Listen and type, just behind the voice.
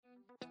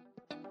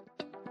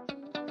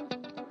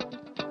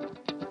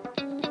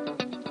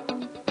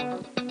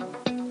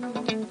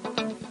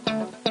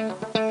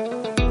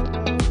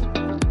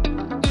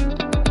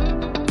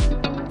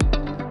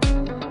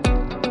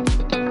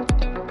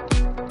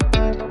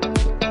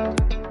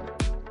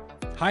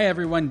Hi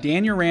everyone,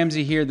 Daniel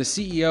Ramsey here, the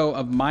CEO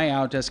of My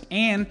Outdesk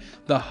and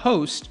the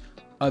host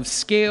of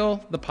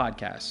Scale the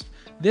Podcast.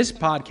 This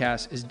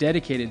podcast is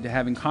dedicated to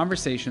having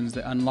conversations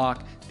that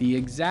unlock the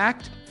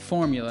exact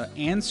formula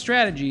and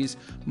strategies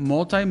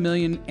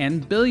multi-million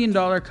and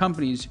billion-dollar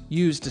companies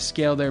use to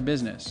scale their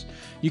business.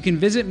 You can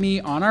visit me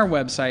on our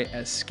website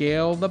at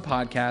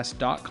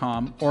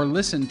scalethepodcast.com or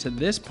listen to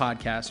this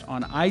podcast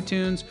on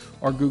iTunes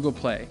or Google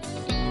Play.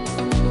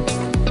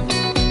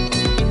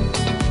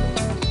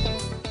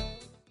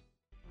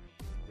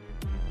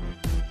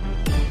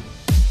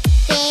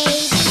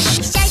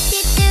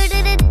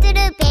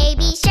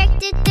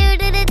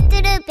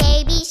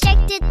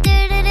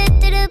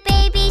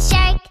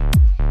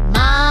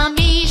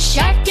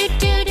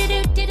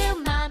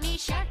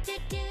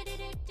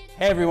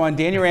 Hey everyone,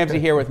 Daniel Ramsey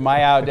here with My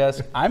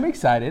Outdesk. I'm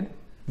excited.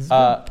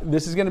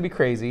 This is going to be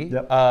crazy.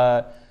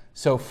 Yep.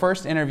 So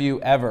first interview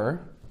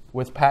ever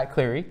with Pat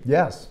Cleary.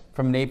 Yes.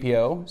 From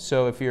Napio.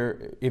 So if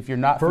you're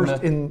not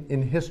first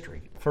in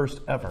history,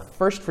 first ever.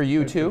 First for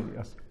you too.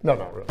 Yes. No,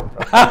 really.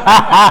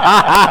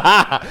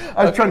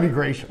 I was trying to be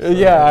gracious.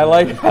 Yeah, I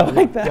like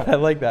that. Yeah. I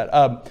like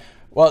that.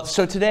 Well,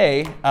 so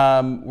today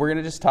we're going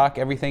to just talk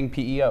everything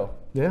PEO.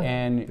 Yeah.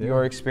 And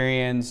your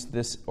experience,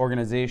 this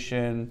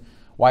organization,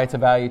 why it's a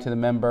value to the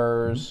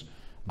members,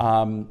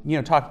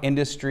 talk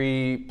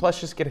industry,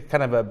 plus just get a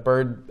kind of a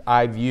bird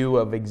eye view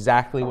of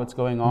exactly what's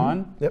going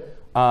on. Yep.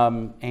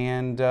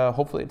 And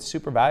hopefully it's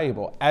super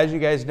valuable. As you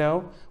guys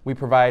know, we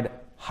provide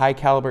high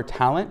caliber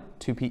talent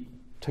to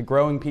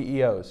growing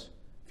PEOs.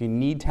 If you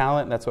need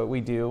talent, that's what we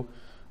do.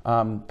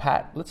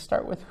 Pat, let's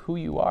start with who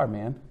you are,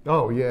 man.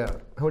 Oh yeah.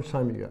 How much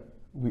time do you got?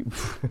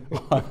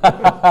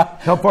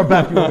 How far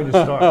back do you want me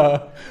to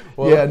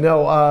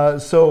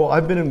start? So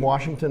I've been in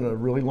Washington a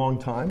really long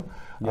time.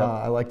 Yep.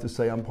 I like to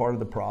say I'm part of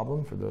the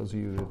problem for those of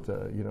you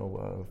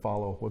that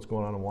follow what's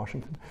going on in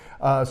Washington.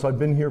 So I've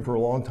been here for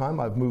a long time.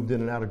 I've moved in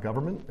and out of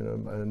government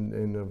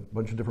in a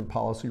bunch of different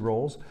policy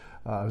roles.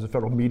 I was a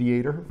federal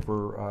mediator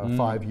for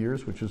 5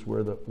 years, which is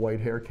where the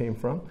white hair came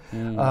from.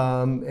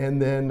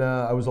 And then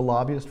I was a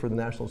lobbyist for the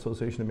National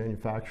Association of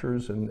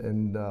Manufacturers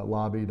and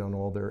lobbied on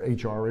all their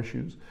HR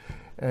issues.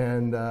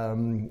 And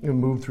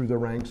moved through the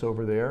ranks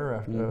over there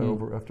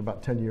after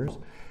about 10 years.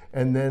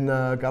 And then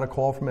got a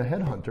call from a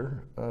headhunter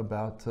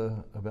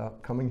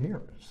about coming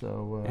here.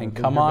 So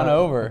come on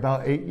over.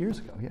 About 8 years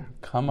ago, yeah.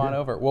 Come on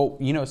over. Well,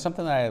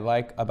 something that I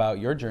like about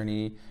your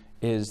journey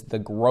is the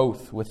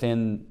growth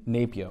within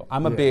Napio.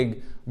 I'm a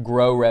big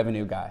grow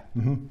revenue guy.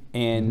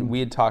 And we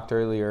had talked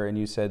earlier, and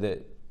you said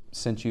that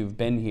since you've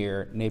been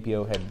here,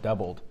 Napio had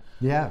doubled.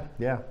 Yeah.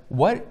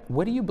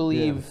 What do you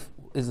believe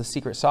is the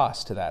secret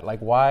sauce to that?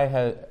 Like,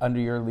 why under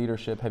your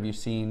leadership have you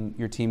seen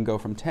your team go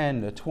from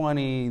 10 to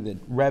 20, the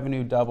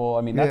revenue double?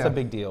 I mean, that's a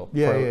big deal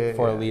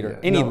for a leader,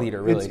 any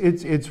leader, really.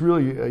 It's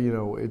really,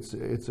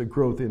 it's a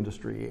growth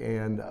industry,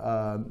 and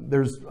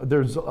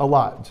there's a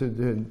lot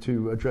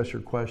to address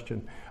your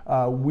question.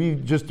 We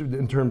just,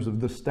 in terms of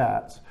the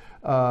stats,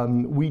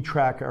 we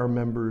track our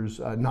members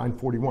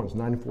 941s.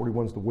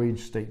 941 is the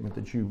wage statement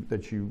that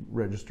you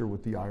register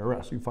with the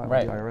IRS. You file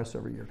with the IRS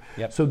every year.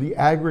 Yep. So the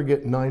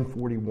aggregate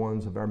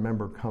 941s of our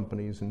member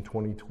companies in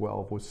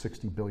 2012 was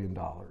 $60 billion.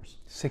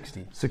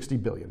 60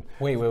 billion.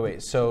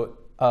 Wait. So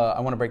I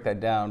want to break that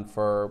down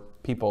for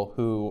people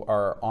who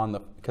are on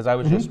because I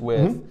was just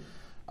with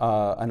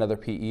another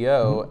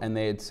PEO, and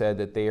they had said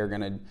that they are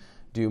going to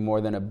do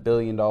more than $1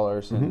 billion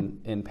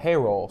in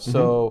payroll.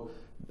 So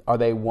are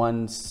they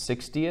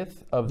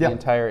 1/60th of the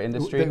entire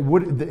industry? They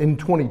would, in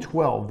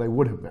 2012, they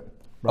would have been.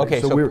 Right?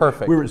 Okay, so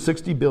perfect. We were at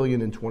 60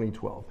 billion in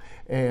 2012.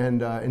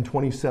 And in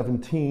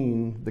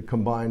 2017, the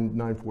combined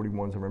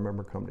 941s of our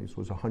member companies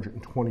was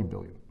 120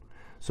 billion.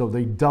 So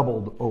they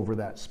doubled over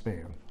that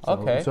span.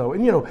 So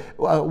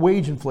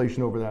wage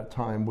inflation over that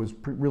time was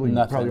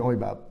probably only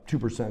about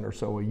 2% or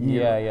so a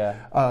year.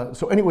 Yeah.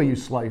 So any way you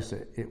slice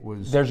it, it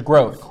was... There's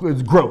growth.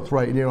 It's growth,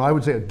 right? I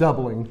would say a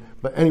doubling,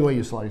 but any way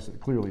you slice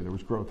it, clearly there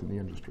was growth in the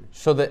industry.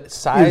 So the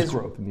size... Is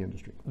growth in the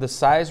industry. The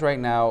size right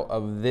now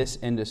of this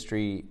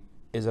industry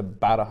is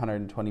about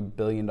 $120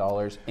 billion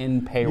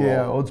in payroll.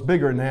 Yeah, well, it's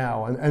bigger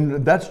now,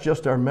 and that's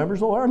just our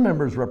members. Well, our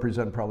members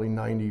represent probably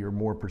 90 or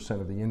more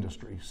percent of the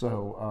industry.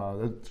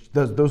 So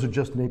those are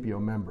just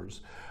Napio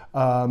members.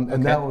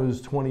 And that was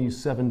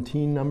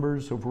 2017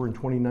 numbers. So if we're in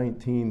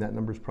 2019, that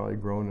number's probably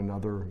grown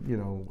another,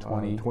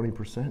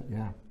 20%.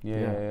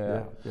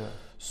 Yeah.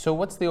 So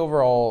what's the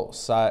overall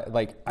size?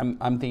 Like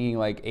I'm thinking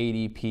like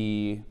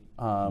ADP.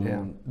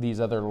 These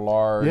other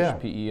large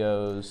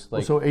PEOs.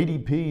 So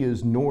ADP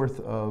is north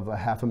of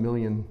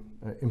 500,000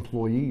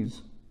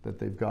 employees that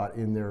they've got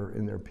in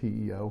their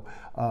PEO.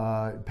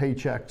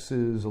 Paychex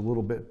is a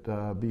little bit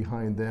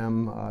behind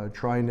them.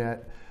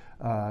 TriNet,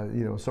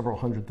 several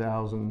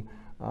 100,000.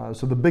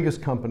 So the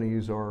biggest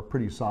companies are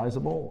pretty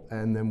sizable,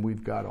 and then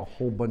we've got a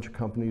whole bunch of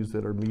companies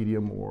that are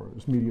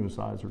medium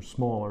size or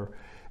smaller,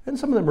 and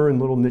some of them are in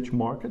little niche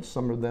markets.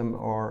 Some of them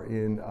are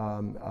in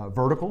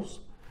verticals.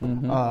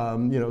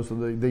 You know, so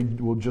they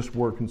will just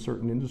work in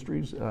certain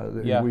industries.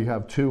 We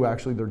have 2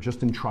 actually. They're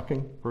just in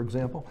trucking, for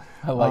example.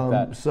 I like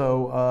that.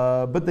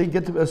 So, but they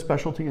get to a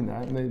specialty in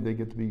that, and they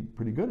get to be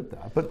pretty good at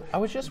that. But I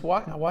was just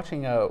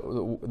watching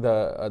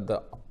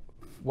the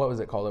what was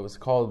it called? It was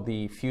called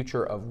The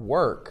Future of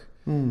Work,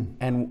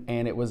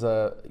 and it was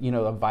a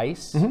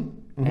Vice,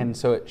 and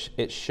so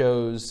it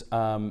shows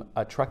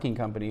a trucking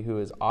company who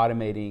is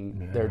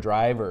automating their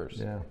drivers.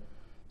 Yeah.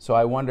 So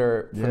I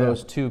wonder for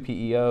those 2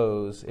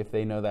 PEOs if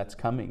they know that's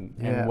coming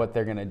and what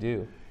they're going to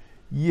do.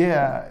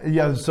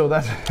 Yeah. So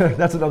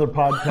that's another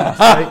podcast,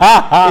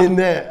 right? In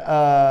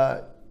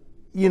that,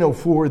 you know,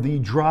 for the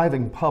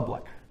driving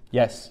public,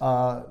 yes,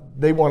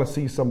 they want to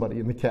see somebody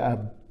in the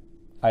cab.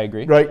 I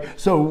agree. Right.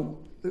 So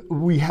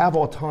we have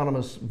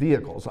autonomous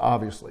vehicles,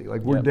 obviously,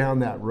 like we're down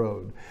that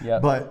road,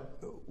 but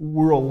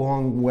we're a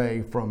long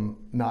way from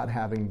not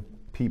having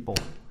people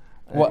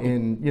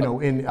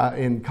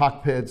in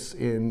cockpits,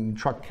 in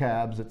truck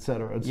cabs, et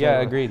cetera, et cetera.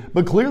 Yeah, agreed.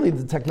 But clearly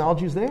the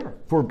technology's there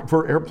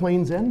for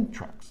airplanes and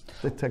trucks.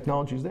 The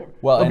technology's there.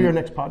 Well, that'll be our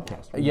next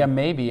podcast. Yeah,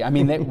 maybe. I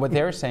mean, what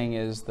they're saying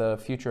is the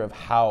future of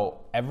how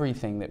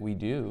everything that we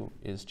do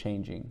is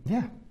changing.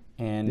 Yeah.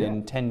 And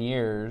in 10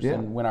 years,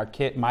 and when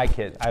my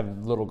kid, I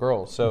have little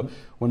girls, so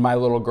when my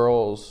little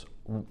girls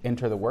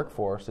enter the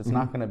workforce, it's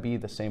not going to be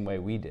the same way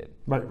we did.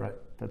 Right.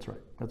 That's right.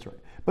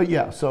 But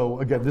yeah, so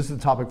again, this is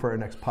the topic for our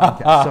next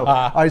podcast. So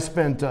I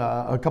spent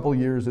a couple of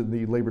years in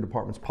the Labor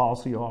Department's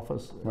policy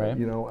office, right.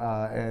 You know,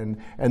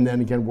 and then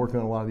again working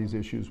on a lot of these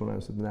issues when I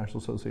was at the National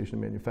Association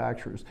of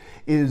Manufacturers.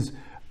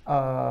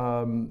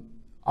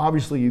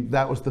 Obviously,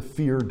 that was the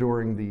fear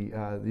during the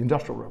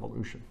Industrial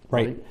Revolution,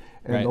 right?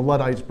 And the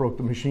Luddites broke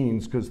the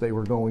machines because they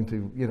were going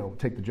to, you know,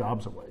 take the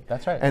jobs away.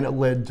 That's right. And it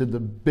led to the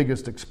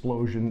biggest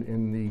explosion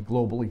in the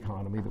global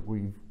economy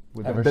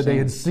that they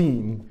had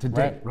seen to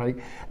date, right?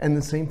 And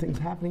the same thing's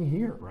happening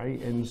here, right?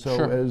 And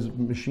so as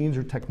machines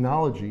or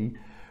technology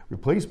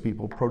replace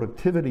people,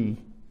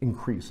 productivity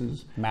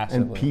increases,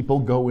 massively, and people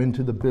go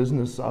into the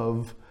business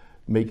of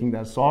making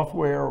that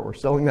software or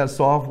selling that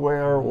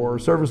software or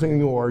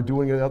servicing or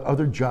doing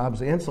other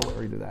jobs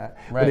ancillary to that.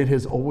 But it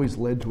has always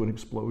led to an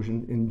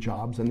explosion in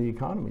jobs and the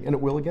economy, and it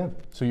will again.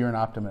 So you're an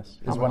optimist,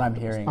 is what I'm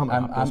hearing.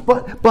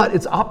 But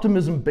it's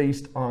optimism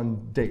based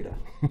on data,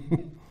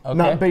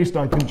 not based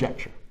on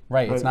conjecture.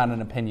 Right, it's not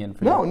an opinion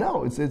for you.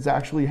 No, it's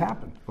actually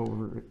happened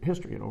over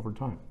history and over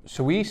time.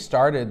 So we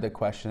started the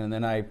question, and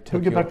then I took Can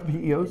we get back to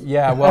PEOs?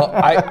 Yeah, well,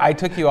 I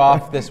took you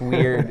off this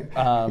weird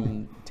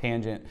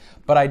tangent,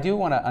 but I do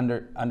want to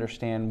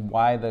understand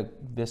why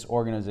this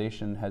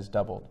organization has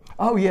doubled.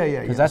 Oh,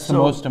 yeah. Because that's the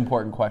most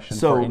important question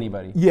for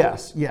anybody.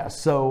 Yes.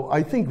 So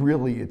I think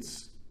really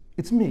it's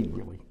me,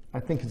 really. I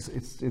think it's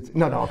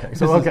no, okay.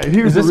 So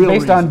here's is this the real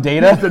based reason. on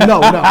data?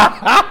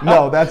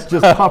 No, that's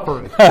just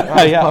puffering.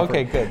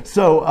 Okay, good.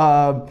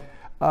 So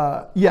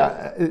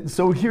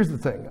so here's the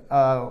thing.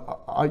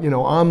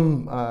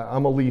 I'm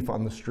a leaf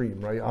on the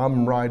stream, right?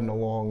 I'm riding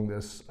along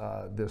this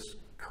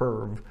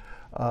curve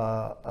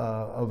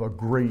of a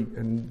great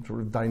and sort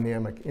of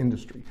dynamic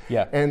industry.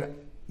 Yeah. And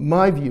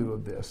my view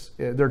of this,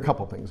 there are a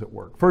couple things at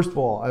work. First of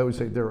all, I always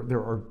say there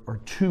are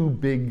 2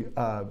 big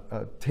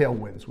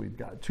tailwinds we've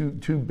got, two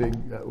big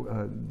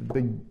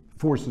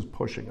forces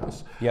pushing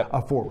us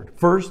forward.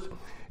 First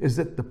is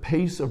that the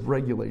pace of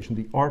regulation,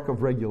 the arc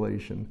of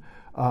regulation,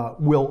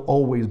 will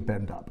always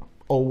bend up.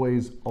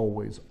 Always.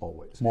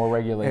 More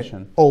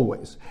regulation.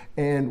 Always.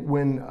 And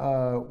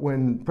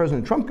when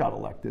President Trump got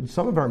elected,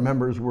 some of our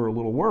members were a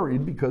little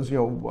worried because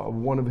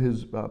one of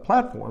his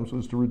platforms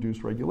was to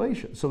reduce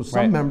regulation. So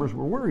some members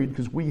were worried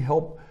because we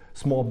help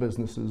small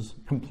businesses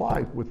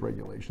comply with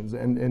regulations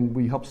and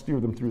we help steer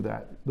them through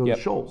those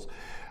shoals.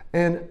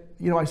 And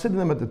I said to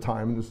them at the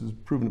time, and this has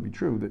proven to be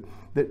true,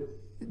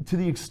 that to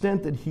the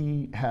extent that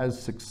he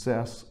has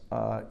success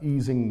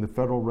easing the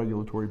federal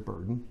regulatory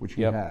burden, which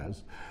he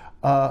has,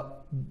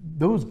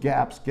 those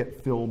gaps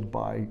get filled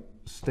by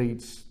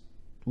states,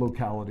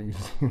 localities,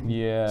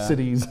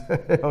 cities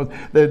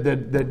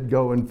that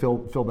go and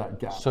fill that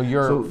gap. So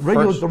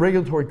the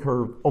regulatory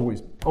curve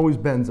always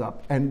bends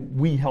up, and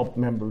we help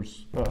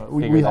members,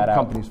 we help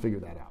companies figure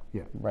that out.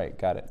 Yeah. Right.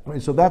 Got it.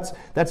 Right, so that's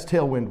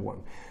tailwind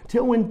 1.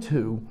 Tailwind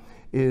 2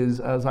 is,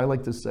 as I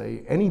like to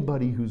say,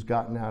 anybody who's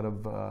gotten out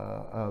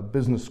of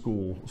business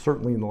school,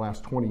 certainly in the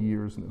last 20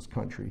 years in this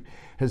country,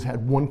 has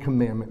had one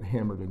commandment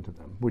hammered into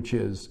them, which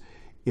is,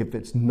 if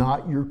it's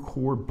not your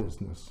core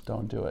business,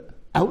 don't do it.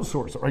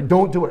 Outsource it, right?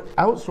 Don't do it.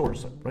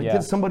 Outsource it, right?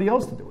 Get somebody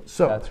else to do it.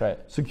 So that's right.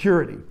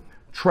 Security,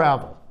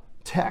 travel,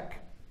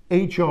 tech,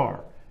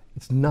 HR.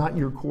 It's not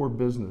your core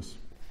business.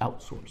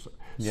 Outsource it.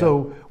 Yeah.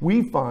 So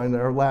we find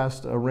our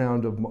last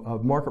round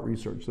of market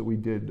research that we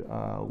did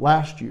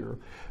last year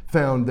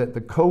found that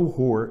the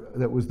cohort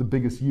that was the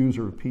biggest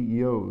user of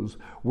PEOs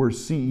were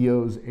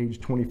CEOs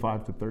aged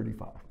 25 to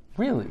 35.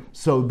 Really?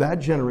 So that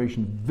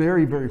generation,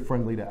 very, very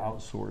friendly to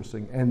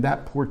outsourcing, and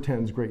that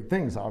portends great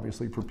things,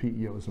 obviously, for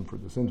PEOs and for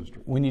this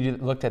industry. When you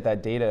looked at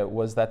that data,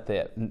 was that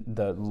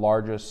the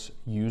largest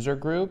user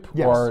group,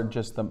 yes. or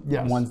just the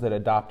ones that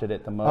adopted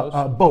it the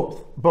most?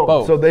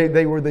 Both. So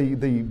they were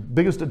the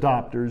biggest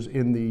adopters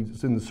in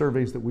the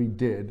surveys that we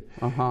did,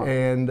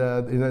 and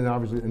then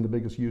obviously in the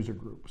biggest user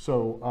group.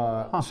 So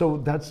so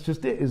that's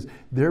just it. Is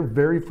they're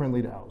very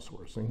friendly to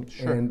outsourcing,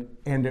 sure.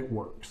 and it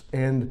works.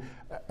 And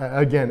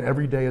again,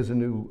 every day as a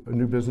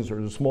new business or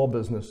as a small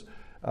business,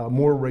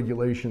 more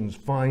regulations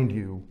find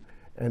you,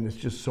 and it's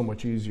just so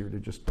much easier to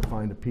just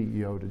find a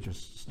PEO to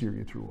just steer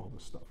you through all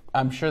this stuff.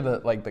 I'm sure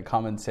that like the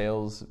common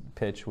sales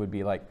pitch would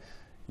be like,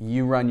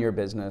 you run your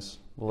business,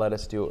 let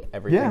us do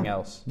everything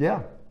else.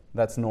 Yeah,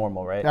 that's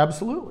normal, right?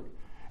 Absolutely.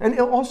 And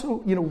also,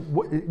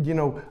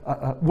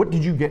 what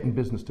did you get in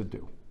business to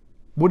do?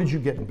 What did you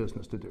get in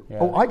business to do? Yeah.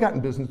 Oh, I got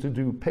in business to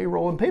do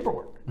payroll and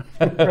paperwork.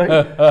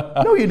 Right?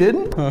 No, you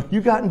didn't.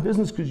 You got in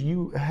business because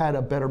you had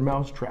a better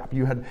mousetrap.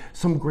 You had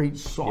some great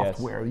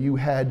software. Yes. You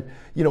had,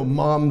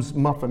 mom's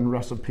muffin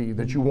recipe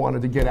that you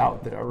wanted to get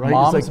out there, right?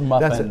 Mom's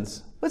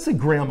muffins. Let's say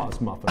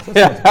grandma's muffins.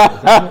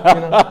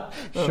 That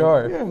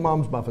Sure. Yeah,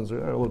 mom's muffins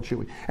are a little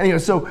chewy. Anyway,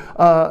 so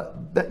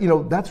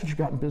that's what you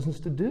got in business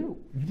to do.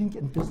 You didn't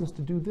get in business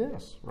to do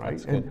this, right?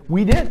 That's and good.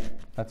 we did.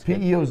 That's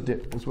PEOs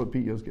did. That's what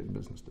PEOs get in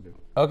business to do.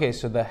 Okay,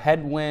 so the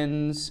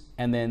headwinds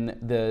and then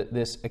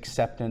this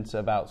acceptance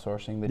of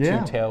outsourcing, the two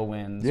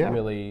tailwinds,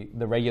 really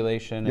the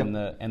regulation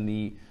and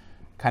the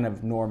kind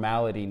of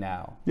normality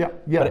now. Yeah.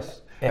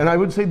 Yes. And I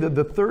would say that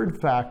the third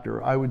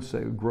factor, I would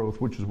say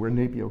growth, which is where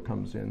Napio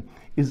comes in,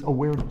 is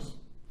awareness.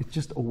 It's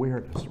just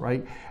awareness,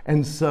 right?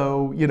 And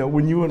so,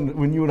 when you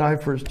and I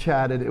first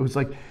chatted, it was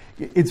like,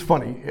 it's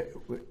funny.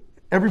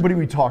 Everybody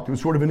we talked to was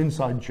sort of an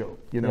inside joke,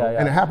 and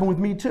it happened with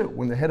me too.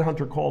 When the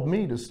headhunter called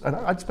me, and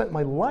I'd spent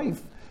my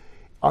life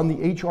on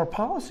the HR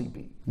policy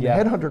beat. The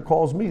headhunter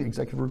calls me, the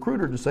executive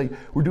recruiter, to say,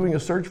 we're doing a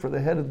search for the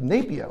head of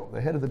Napio,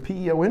 the head of the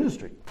PEO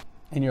industry.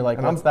 And you're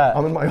like, what's that?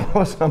 I'm in my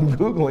office, I'm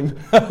Googling,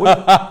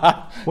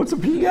 what's a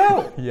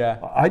PEO? Yeah.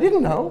 I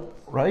didn't know,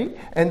 right?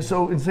 And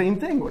so, the same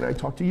thing, when I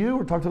talk to you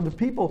or talk to other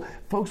people,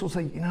 folks will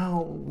say,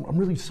 I'm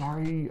really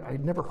sorry,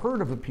 I'd never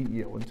heard of a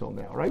PEO until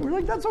now, right? We're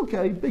like, that's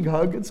okay, big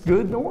hug, it's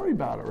good, don't worry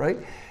about it, right?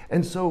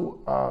 And so,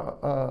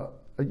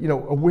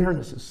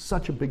 awareness is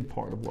such a big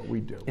part of what we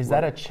do. Is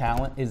that a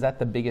challenge? Is that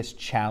the biggest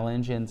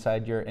challenge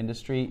inside your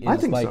industry? I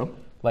think so.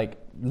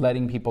 Like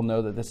letting people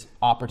know that this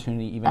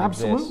opportunity even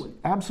exists?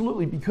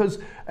 Absolutely. Because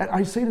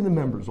I say to the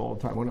members all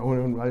the time,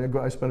 when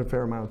I spend a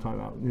fair amount of time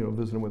out,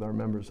 visiting with our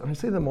members, and I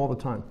say to them all the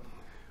time,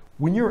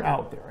 when you're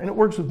out there, and it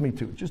works with me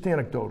too, just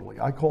anecdotally,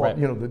 I call it,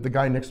 the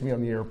guy next to me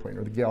on the airplane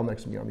or the gal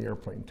next to me on the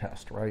airplane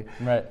test, right?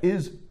 Right.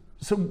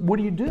 So what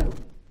do you do?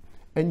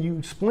 And you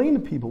explain to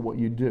people what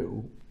you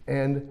do,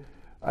 and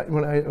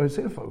when I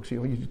say to folks,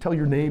 you tell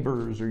your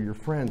neighbors or your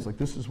friends, like,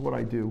 this is what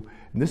I do,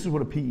 and this is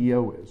what a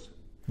PEO is.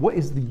 What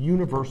is the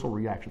universal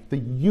reaction? The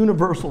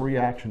universal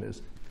reaction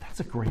is, that's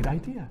a great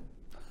idea.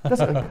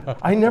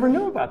 I never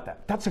knew about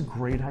that. That's a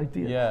great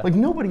idea. Yeah. Like,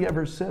 nobody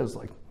ever says,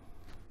 like,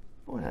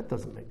 well, that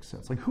doesn't make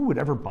sense. Like, who would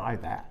ever buy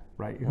that,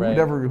 right?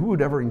 Who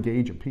would ever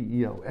engage a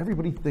PEO?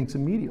 Everybody thinks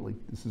immediately,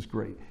 this is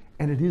great.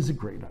 And it is a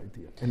great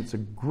idea. And it's a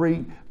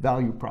great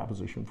value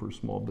proposition for a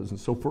small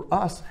business. So for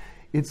us,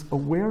 it's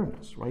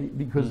awareness, right?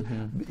 Because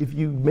if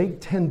you make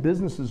 10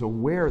 businesses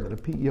aware that a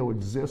PEO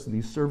exists and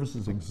these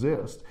services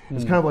exist,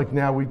 it's kind of like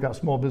now we've got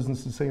small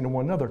businesses saying to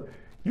one another,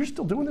 you're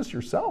still doing this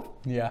yourself.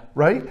 Yeah.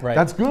 Right?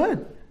 That's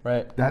good.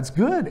 Right. That's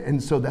good.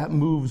 And so that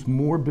moves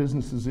more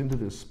businesses into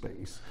this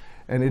space.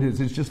 And it's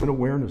just an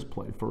awareness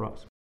play for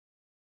us.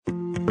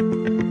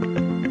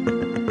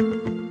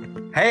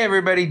 Hey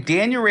everybody,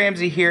 Daniel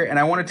Ramsey here, and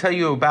I want to tell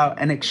you about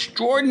an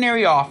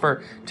extraordinary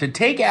offer to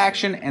take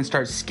action and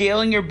start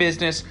scaling your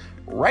business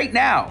right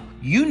now.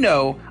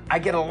 I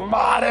get a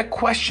lot of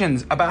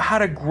questions about how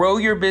to grow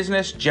your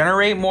business,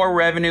 generate more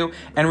revenue,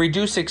 and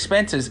reduce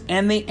expenses.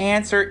 And the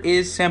answer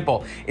is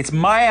simple. It's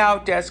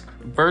MyOutDesk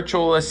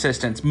Virtual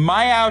Assistants.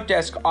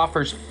 MyOutDesk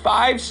offers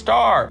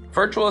 5-star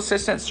virtual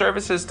assistant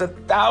services to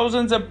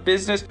thousands of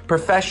business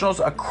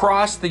professionals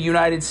across the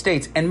United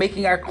States and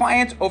making our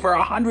clients over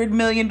 $100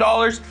 million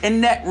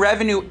in net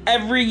revenue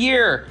every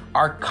year.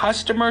 Our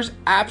customers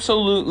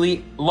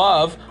absolutely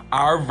love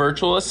our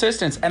virtual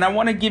assistants, and I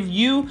want to give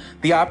you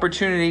the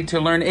opportunity to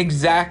learn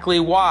exactly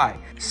why.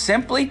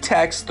 Simply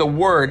text the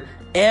word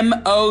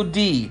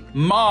MOD,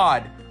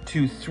 MOD,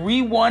 to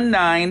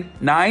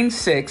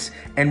 31996,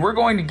 and we're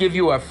going to give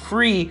you a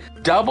free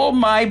Double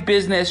My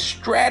Business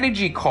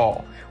strategy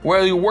call,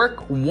 where you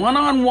work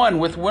one-on-one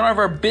with one of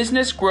our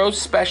business growth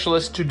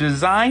specialists to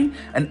design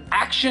an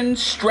action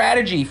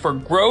strategy for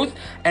growth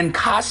and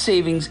cost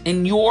savings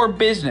in your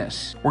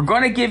business. We're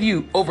going to give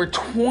you over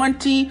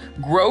 20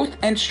 growth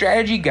and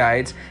strategy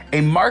guides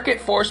a market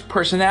force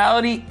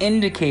personality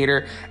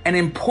indicator, an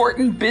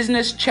important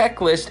business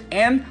checklist,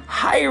 and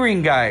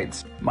hiring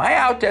guides. My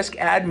Outdesk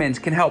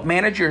admins can help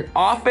manage your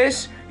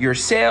office, your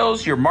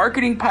sales, your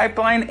marketing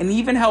pipeline, and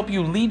even help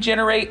you lead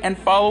generate and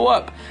follow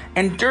up.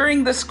 And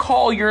during this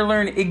call, you'll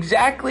learn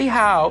exactly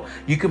how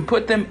you can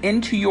put them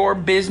into your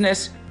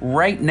business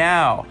right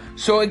now.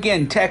 So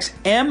again, text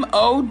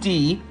MOD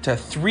to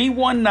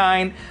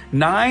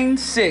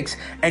 31996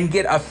 and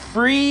get a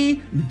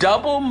free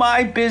Double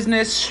My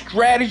Business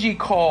strategy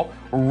call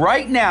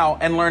right now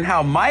and learn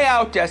how My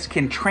Outdesk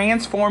can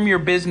transform your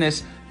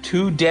business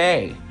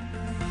today.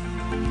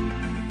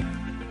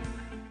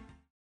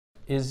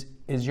 Is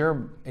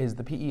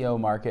the PEO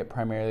market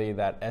primarily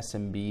that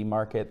SMB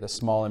market, the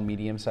small and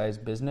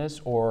medium-sized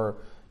business, or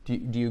do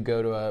you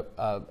go to a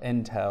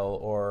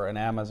Intel or an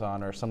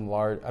Amazon or some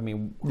large? I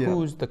mean,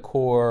 who's the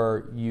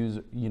core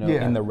user,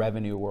 in the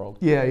revenue world?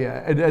 Yeah.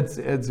 And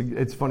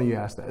it's funny you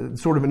asked that.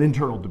 It's sort of an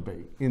internal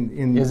debate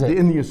in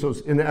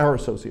our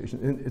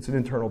association. It's an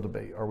internal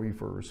debate. Are we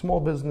for small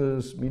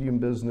business, medium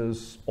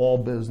business, all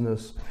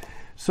business?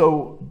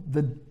 So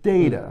the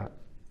data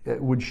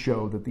would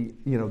show that the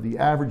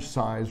average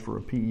size for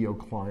a PEO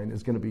client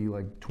is going to be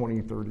like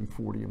 20, 30,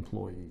 40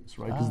 employees,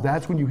 right? Because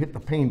that's when you hit the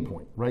pain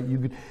point, right?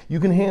 You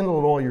can handle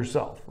it all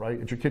yourself, right?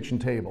 At your kitchen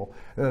table.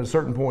 And at a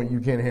certain point, you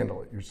can't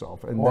handle it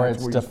yourself. And or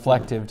it's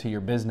deflective to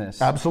your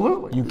business.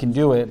 Absolutely. You can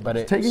do it, but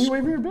it's taking you away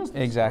from your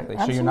business. Exactly.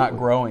 Right? So you're not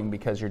growing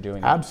because you're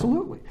doing it.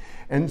 Absolutely.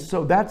 And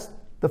so that's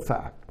the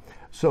fact.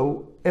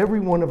 So every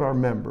one of our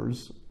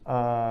members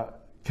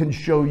can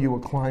show you a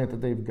client that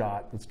they've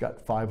got that's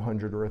got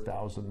 500 or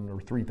 1,000 or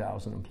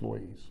 3,000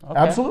 employees. Okay.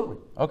 Absolutely.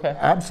 Okay.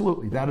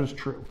 Absolutely. That is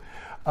true.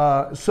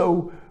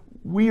 So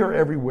we are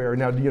everywhere.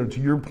 Now,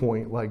 to your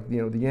point, like,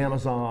 the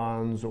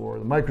Amazons or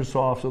the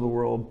Microsofts of the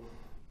world,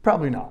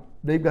 probably not.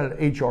 They've got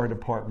an HR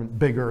department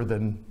bigger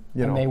than,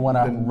 and they want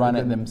to run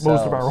it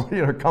themselves. Most of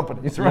our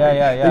companies, right?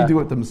 Yeah. They do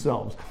it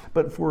themselves.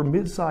 But for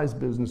mid-sized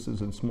businesses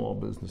and small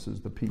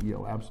businesses, the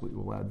PEO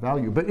absolutely will add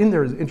value. But in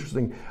there is an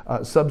interesting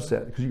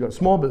subset, because you've got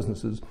small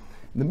businesses.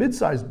 In the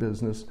mid-sized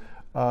business,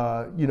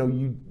 for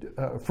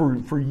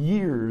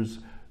years,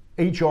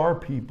 HR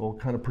people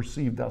kind of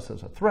perceived us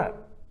as a threat.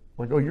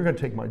 Like, oh, you're going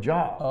to take my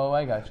job. Oh,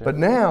 I got you. But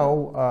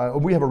now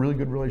we have a really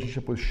good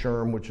relationship with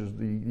SHRM, which is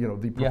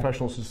the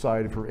professional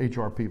society for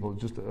HR people.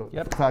 It's just a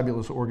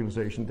fabulous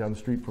organization down the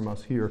street from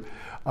us here,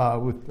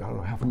 with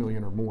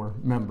 500,000 or more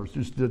members.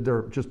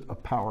 They're just a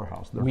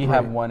powerhouse. We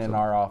have one in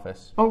our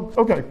office. Oh,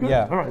 okay, good.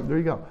 Yeah. All right, there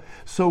you go.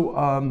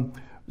 So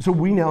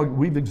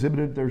we've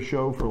exhibited their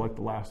show for like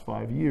the last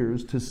 5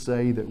 years to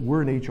say that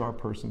we're an HR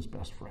person's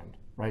best friend,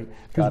 right?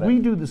 Because we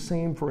do the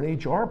same for an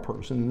HR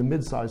person in a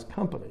mid-sized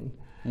company.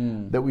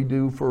 That we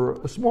do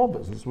for a small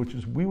business, which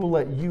is we will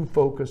let you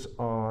focus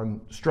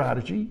on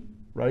strategy,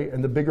 right,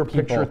 and the bigger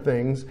picture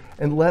things,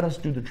 and let us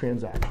do the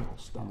transactional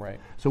stuff. Right.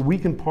 So we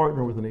can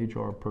partner with an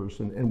HR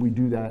person, and we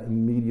do that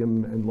in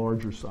medium and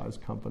larger size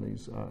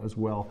companies as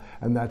well,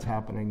 and that's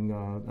happening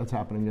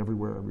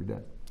everywhere, every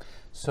day.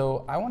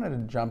 So I wanted to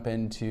jump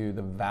into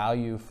the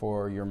value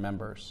for your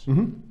members,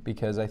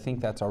 because I think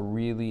that's a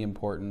really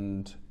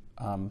important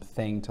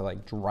thing to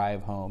like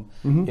drive home.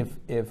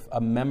 If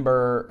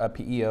a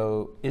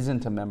PEO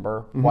isn't a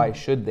member, why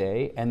should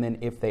they? And then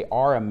if they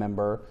are a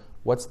member,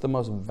 what's the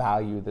most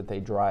value that they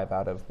drive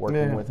out of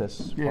working with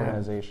this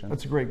organization?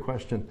 That's a great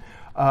question.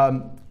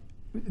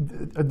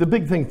 The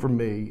big thing for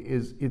me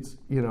is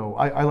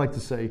I like to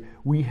say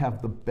we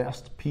have the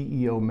best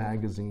PEO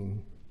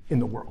magazine in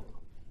the world.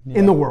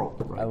 In the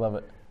world. Right? I love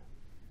it.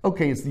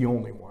 Okay, it's the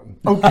only one.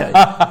 Okay,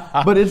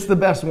 but it's the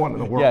best one in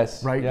the world,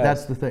 right? Yes.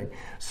 That's the thing.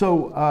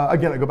 So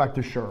again, I go back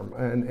to SHRM,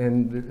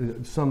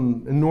 and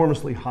some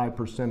enormously high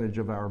percentage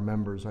of our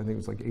members, I think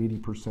it's like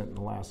 80% in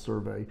the last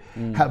survey,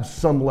 have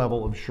some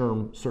level of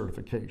SHRM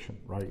certification,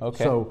 right?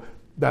 Okay. So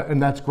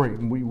that's great,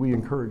 and we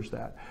encourage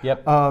that.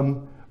 Yep.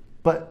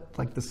 But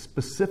like the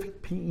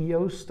specific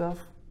PEO stuff,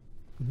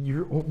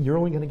 you're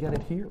only going to get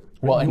it here.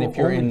 Well, and if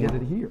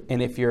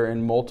you're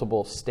in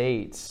multiple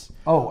states,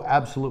 oh,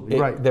 absolutely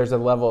right. There's a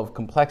level of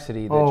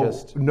complexity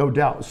that no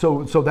doubt.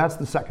 So that's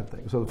the second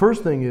thing. So the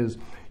first thing is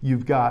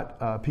you've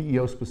got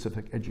PEO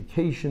specific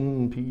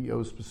education,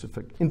 PEO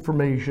specific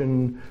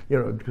information,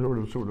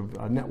 sort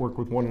of network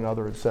with one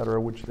another, et cetera,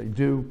 which they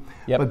do.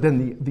 Yep. But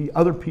then the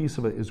other piece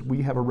of it is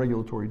we have a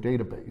regulatory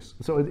database.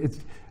 So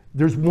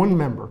there's one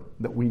member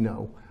that we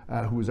know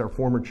who is our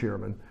former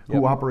chairman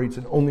who operates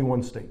in only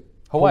one state.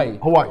 Hawaii.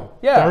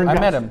 Yeah, Darren I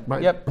Gust, met him.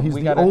 Right? Yep. He's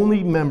the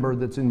only member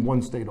that's in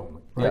one state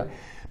only, right? Yeah.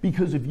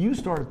 Because if you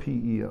start a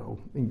PEO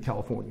in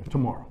California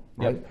tomorrow,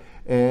 right, Yep.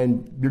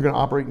 and you're going to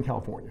operate in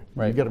California,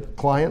 right. You get a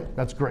client,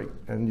 that's great,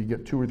 and you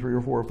get 2 or 3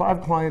 or 4 or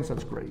 5 clients,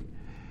 that's great,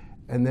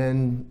 and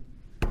then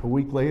a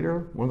week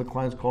later, one of the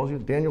clients calls you,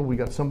 Daniel, we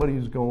got somebody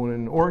who's going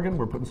in Oregon.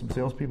 We're putting some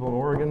salespeople in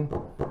Oregon.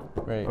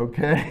 Right.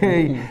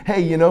 Okay.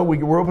 Hey,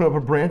 we're opening up a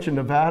branch in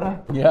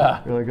Nevada.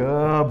 Yeah. You're like,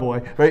 oh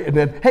boy, right? And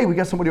then, hey, we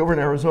got somebody over in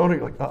Arizona.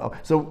 You're like, uh-oh.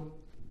 So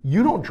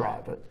you don't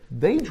drive it;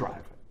 they drive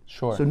it.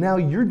 Sure. So now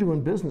you're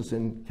doing business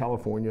in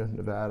California,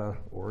 Nevada,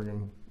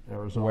 Oregon,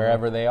 Arizona.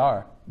 Wherever they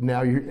are.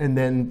 Now and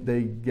then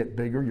they get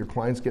bigger, your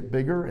clients get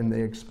bigger and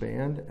they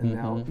expand. And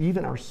now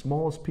even our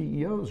smallest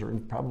PEOs are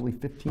in probably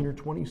 15 or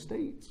 20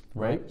 states.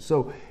 Right.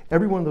 So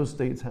every one of those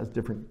states has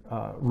different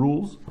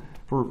rules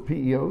for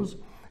PEOs,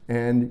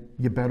 and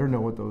you better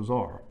know what those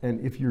are. And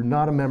if you're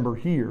not a member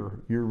here,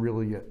 you're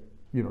really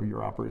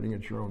you're operating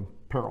at your own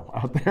peril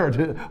out there.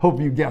 To hope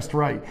you guessed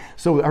right.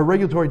 So our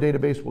regulatory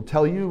database will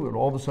tell you, and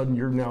all of a sudden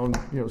you're now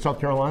in South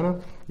Carolina.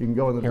 You can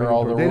go in the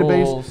regulatory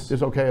database. Rules.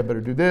 It's okay. I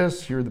better do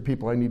this. Here are the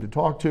people I need to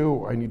talk to.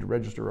 Or I need to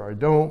register, or I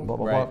don't. Blah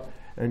blah blah,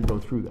 and go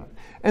through that.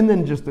 And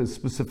then just the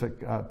specific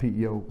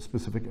PEO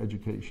specific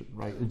education,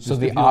 right? So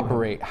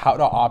how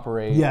to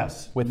operate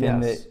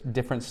within the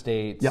different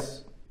states. Yep.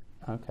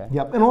 Okay.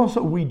 Yep, and also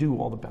we do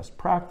all the best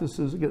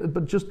practices,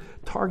 but just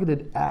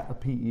targeted at a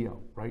PEO,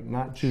 right?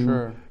 Not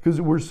to, because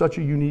we're such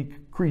a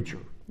unique creature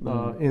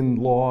in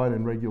law and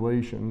in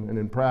regulation and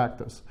in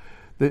practice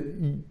that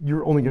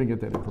you're only going to get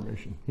that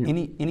information here.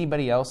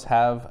 Anybody else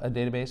have a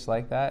database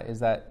like that?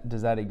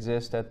 Does that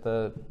exist at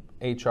the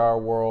HR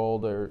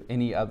world or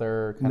any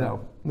other kind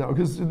of? No,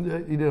 because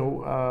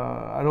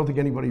I don't think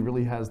anybody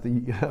really has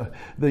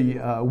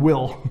the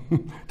will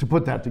to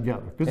put that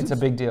together. It's a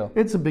big deal.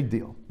 It's a big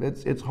deal.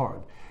 It's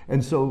hard,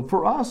 and so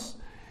for us,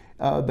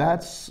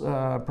 that's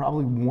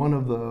probably one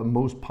of the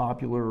most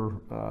popular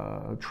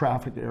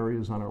traffic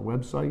areas on our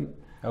website.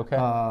 Okay.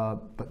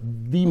 But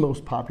the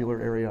most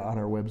popular area on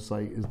our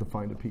website is the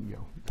Find a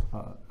PEO.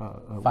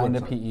 Find website.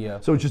 a PEO.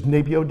 So it's just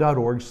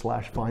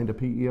napio.org/find a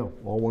PEO,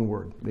 all one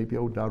word,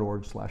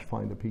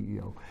 napio.org/find a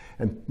PEO.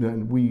 And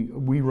then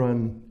we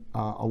run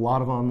a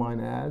lot of online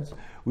ads.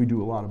 We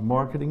do a lot of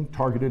marketing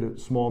targeted at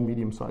small,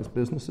 medium-sized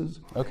businesses.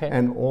 Okay.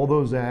 And all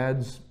those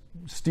ads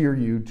steer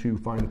you to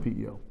find a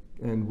PEO.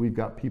 And we've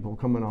got people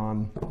coming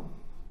on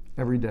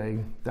every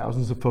day.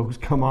 Thousands of folks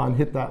come on,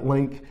 hit that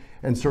link,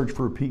 and search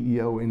for a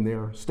PEO in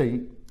their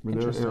state or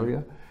their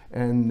area.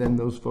 And then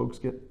those folks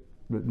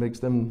it makes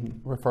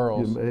them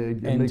referrals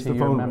it into makes the your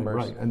phone members.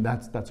 Right, and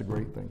that's a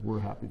great thing. We're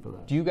happy for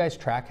that. Do you guys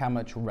track how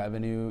much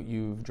revenue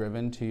you've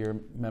driven to your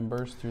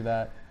members through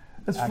that?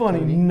 It's activity?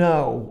 funny,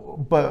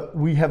 no, but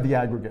we have the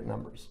aggregate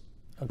numbers.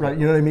 Okay. Right,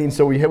 you know what I mean?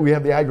 So we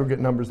have the aggregate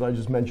numbers that I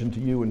just mentioned to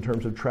you in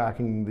terms of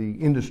tracking the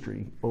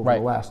industry over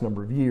the last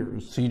number of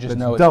years. So you just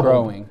know it's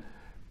growing.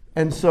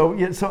 And so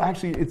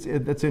actually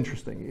that's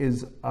interesting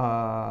is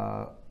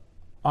I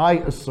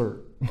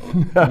assert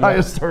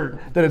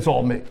that it's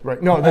all me,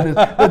 right? No, that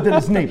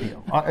it's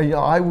Napio.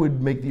 I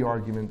would make the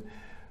argument.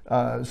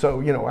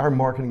 So our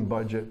marketing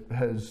budget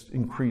has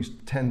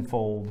increased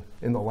tenfold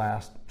in the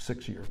last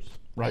 6 years,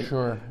 right?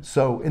 Sure.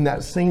 So in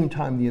that same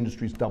time, the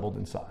industry's doubled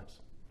in size.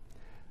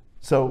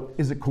 So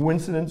is it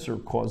coincidence or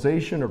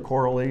causation or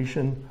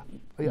correlation?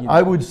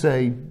 I would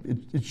say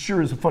it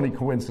sure is a funny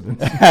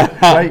coincidence,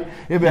 right?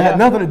 If it had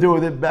nothing to do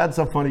with it, that's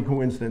a funny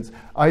coincidence.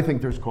 I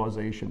think there's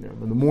causation there.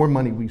 But the more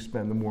money we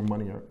spend, the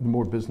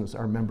more business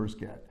our members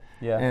get.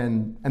 Yeah.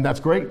 And that's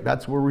great.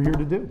 That's what we're here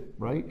to do,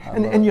 right?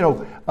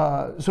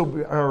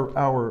 So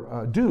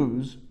our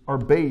dues are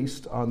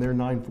based on their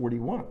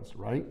 941s,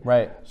 right?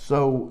 Right.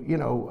 So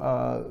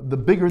the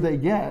bigger they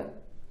get,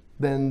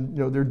 then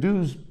their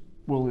dues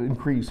will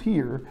increase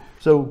here.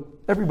 So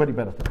everybody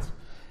benefits.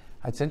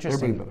 That's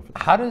interesting.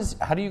 How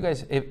do you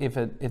guys, if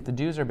the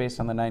dues are based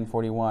on the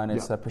 941,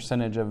 it's the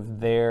percentage of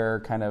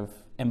their kind of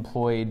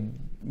employed,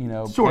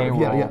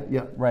 payroll.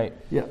 Yeah. Right.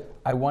 Yeah.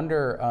 I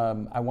wonder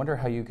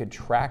how you could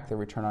track the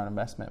return on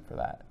investment for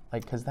that.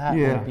 Like, because that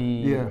would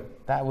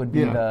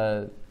be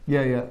the.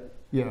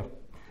 Yeah.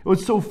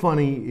 What's so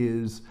funny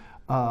is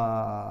there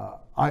are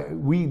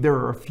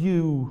a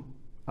few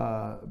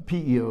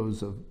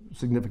PEOs of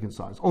significant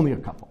size, only a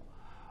couple.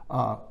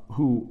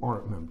 Who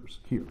aren't members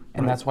here.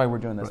 And that's why we're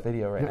doing this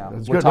video right now.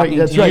 We're talking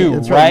to you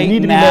right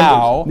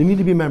now. They need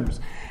to be members.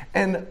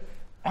 And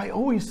I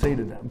always say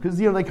to them, because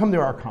they come to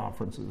our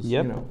conferences,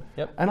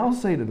 and I'll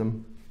say to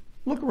them,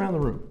 look around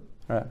the room.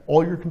 Right.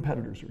 All your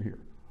competitors are here.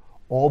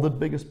 All the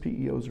biggest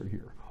PEOs are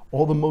here.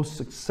 All the most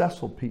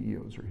successful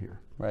PEOs are here.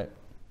 Right.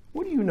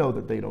 What do you know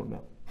that they don't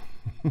know?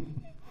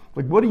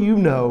 Like, what do you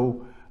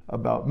know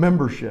about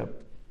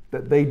membership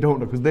that they don't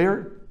know? Because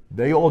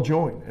they all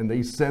join and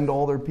they send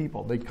all their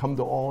people. They come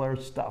to all our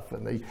stuff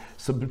and they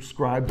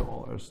subscribe to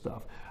all our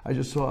stuff. I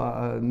just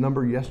saw a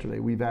number yesterday.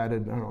 We've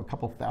added, a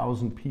couple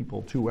thousand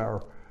people to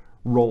our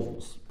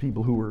roles,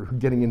 people who were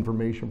getting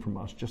information from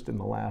us just in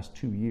the last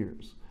 2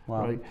 years.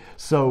 Wow. Right?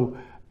 So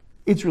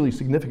it's really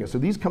significant. So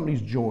these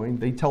companies join,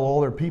 they tell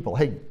all their people,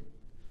 hey,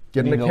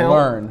 get an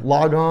account,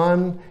 log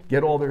on,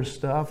 get all their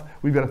stuff.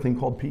 We've got a thing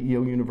called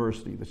PEO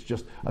University that's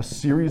just a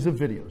series of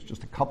videos,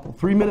 just a couple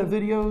 3-minute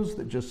videos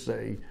that just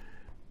say,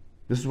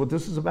 this is what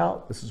this is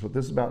about. This is what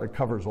this is about. It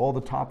covers all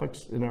the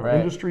topics in our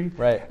industry.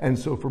 Right. And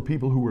so for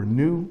people who are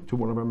new to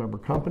one of our member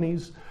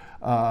companies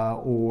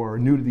or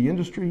new to the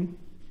industry,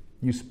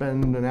 you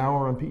spend an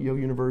hour on PEO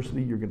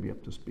University, you're going to be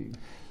up to speed.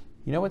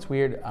 You know what's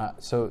weird?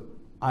 So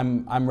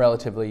I'm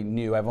relatively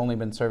new. I've only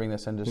been serving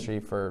this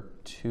industry for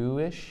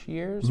 2-ish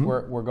years.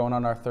 Mm-hmm. We're going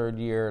on our 3rd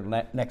year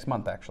next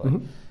month, actually.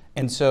 Mm-hmm.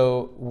 And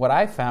so what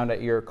I found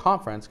at your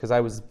conference, because I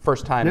was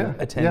first time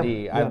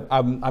attendee,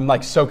 I'm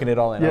like soaking it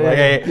all in. I'm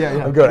like,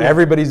 I'm going to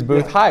everybody's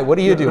booth. Hi, what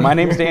do you do? My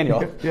name's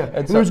Daniel.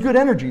 And so, there's good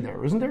energy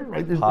there, isn't there?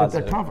 Right? At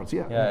that conference,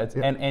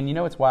 And you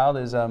know what's wild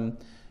is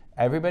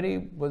everybody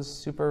was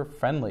super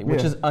friendly,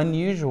 which is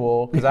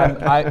unusual because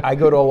I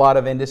go to a lot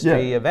of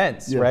industry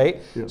events,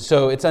 right? Yeah.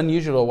 So it's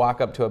unusual to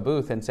walk up to a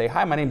booth and say,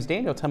 hi, my name's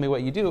Daniel, tell me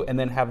what you do, and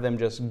then have them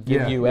just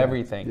give you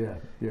everything.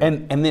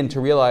 And then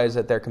to realize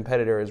that their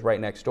competitor is right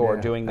next door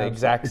doing the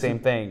exact same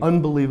thing.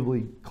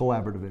 Unbelievably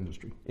collaborative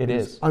industry. It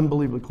is.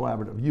 Unbelievably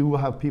collaborative. You will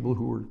have people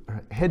who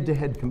are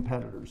head-to-head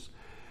competitors,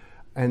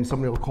 and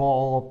somebody will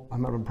call,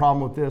 I'm having a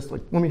problem with this,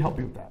 like, let me help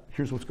you with that.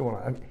 Here's what's going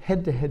on.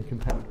 Head-to-head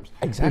competitors.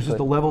 Exactly. There's just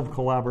a level of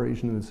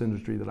collaboration in this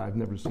industry that I've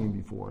never seen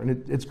before.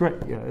 And it's great.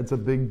 Yeah, it's a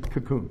big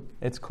cocoon.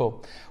 It's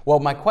cool. Well,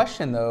 my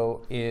question,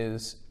 though,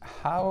 is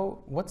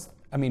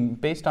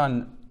based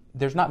on,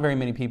 there's not very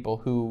many people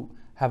who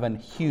have a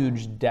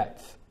huge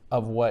depth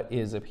of what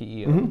is a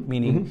PEO,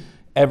 meaning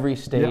every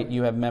state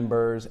you have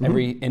members,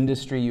 every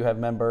industry you have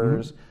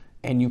members,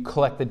 and you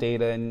collect the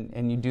data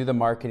and you do the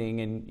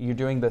marketing and you're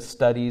doing the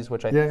studies,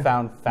 which I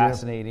found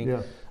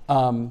fascinating.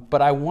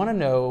 But I want to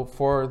know,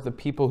 for the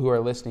people who are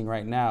listening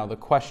right now, the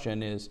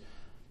question is,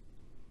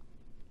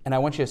 and I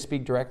want you to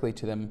speak directly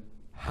to them,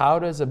 how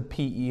does a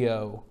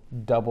PEO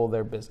double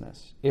their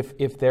business?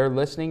 If they're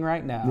listening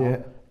right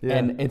now,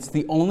 and it's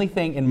the only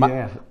thing in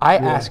my, I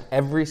ask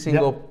every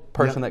single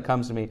person that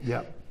comes to me,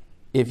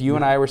 if you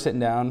and I were sitting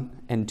down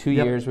in 2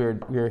 years, we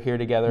were here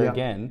together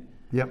again,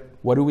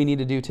 what do we need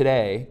to do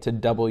today to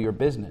double your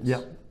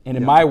business? And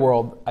in my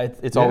world,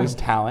 it's always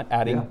talent,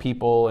 adding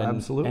people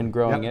and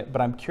growing it. But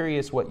I'm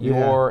curious what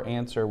your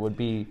answer would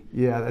be.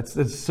 Yeah,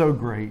 that's so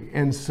great.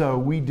 And so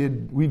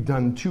we've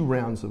done 2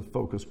 rounds of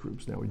focus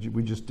groups now.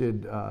 We just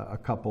did a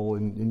couple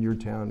in your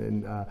town,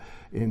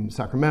 in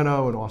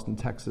Sacramento, in Austin,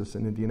 Texas,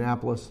 and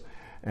Indianapolis.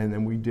 And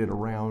then we did a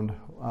round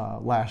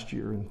last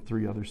year in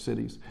 3 other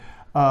cities.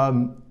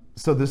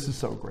 So this is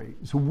so great.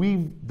 So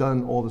we've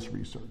done all this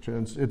research,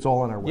 and it's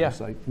all on our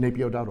website,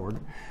 napio.org,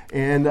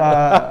 and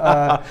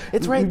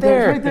it's right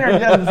there. It's right there.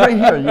 Yeah, it's right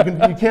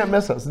here. You can't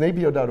miss us.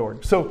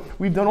 Napio.org. So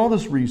we've done all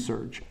this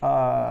research.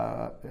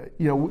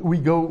 We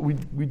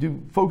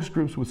do focus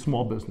groups with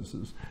small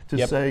businesses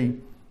to say,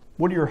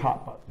 what are your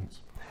hot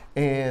buttons?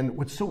 And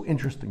what's so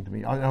interesting to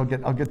me, I'll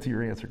get to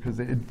your answer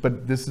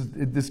but this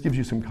gives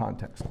you some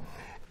context.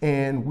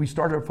 And we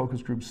started our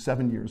focus group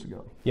 7 years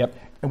ago.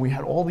 And we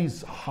had all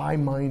these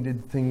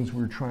high-minded things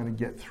we were trying to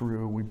get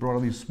through. We brought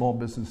all these small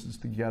businesses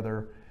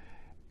together,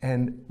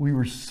 and we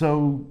were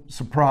so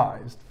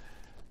surprised.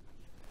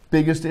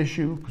 Biggest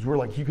issue, because we're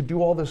like, you could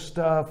do all this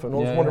stuff and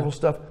all this wonderful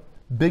stuff.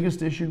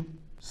 Biggest issue,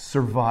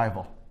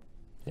 survival.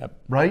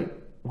 Right?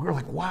 We were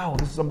like, wow,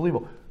 this is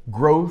unbelievable.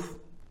 Growth,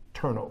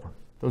 turnover.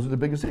 Those are the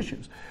biggest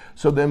issues.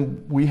 So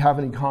then we have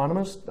an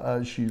economist.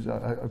 She's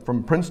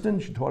from Princeton.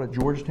 She taught at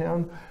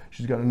Georgetown.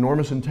 She's got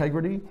enormous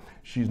integrity.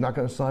 She's not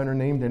going to sign her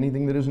name to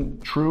anything that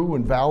isn't true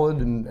and valid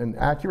and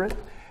accurate.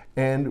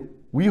 And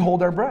we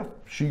hold our breath.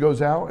 She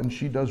goes out and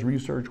she does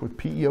research with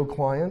PEO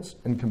clients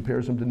and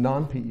compares them to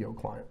non-PEO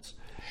clients.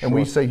 And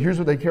we say, here's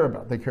what they care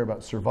about. They care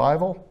about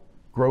survival,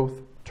 growth,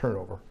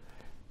 turnover.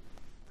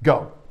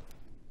 Go.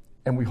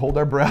 And we hold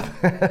our breath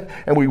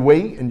and we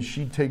wait, and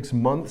she takes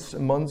months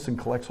and months and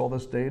collects all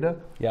this data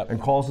and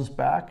calls us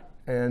back,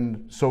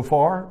 and so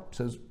far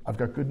says, I've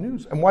got good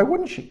news. And why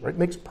wouldn't she, right?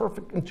 Makes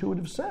perfect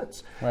intuitive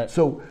sense.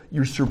 So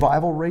your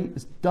survival rate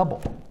is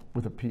double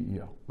with a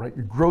PEO, right?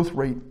 Your growth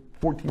rate,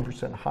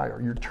 14%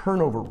 higher. Your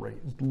turnover rate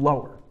is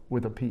lower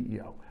with a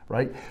PEO,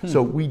 right?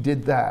 So we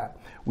did that.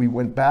 We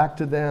went back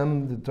to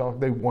them to talk.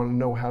 They want to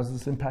know, how does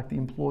this impact the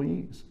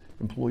employees?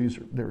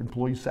 Their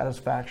employee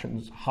satisfaction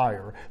is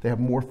higher. They have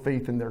more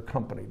faith in their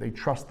company. They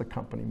trust the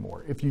company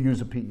more if you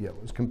use a PEO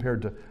as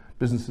compared to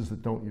businesses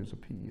that don't use a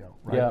PEO,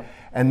 right?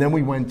 And then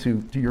we went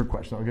to your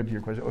question. I'll get to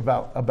your question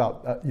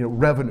about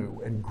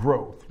revenue and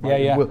growth.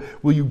 Right?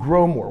 Will you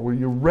grow more? Will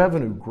your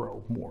revenue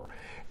grow more?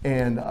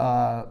 And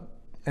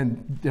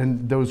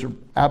those are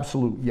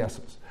absolute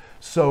yeses.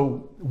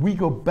 So we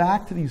go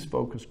back to these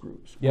focus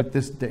groups with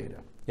this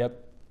data.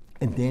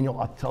 And Daniel,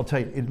 I'll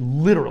tell you, it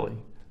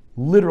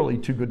literally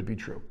too good to be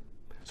true.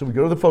 So we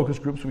go to the focus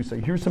groups, we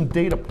say, here's some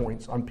data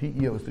points on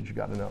PEOs that you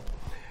got to know.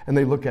 And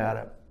they look at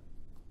it,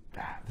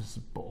 this is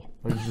bull.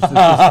 There's just this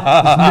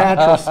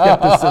natural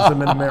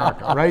skepticism in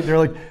America, right? They're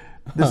like,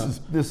 this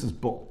is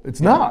bull. It's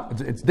not,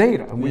 it's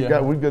data. And we've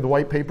got the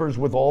white papers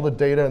with all the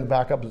data and the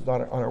backup is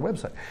on our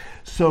website.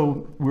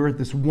 So we're at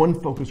this one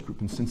focus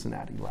group in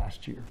Cincinnati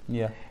last year.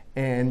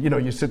 And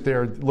you sit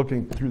there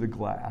looking through the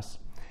glass,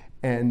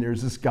 and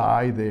there's this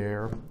guy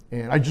there,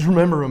 and I just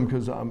remember him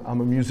because I'm a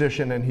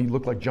musician, and he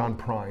looked like John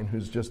Prine,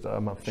 who's just,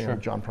 I'm a fan of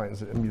John Prine,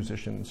 he's a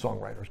musician and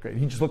songwriter, it's great.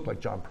 He just looked like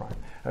John Prine.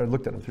 I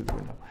looked at him through the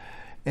window.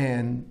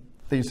 And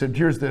they said,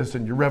 here's this,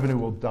 and your revenue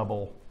will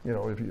double.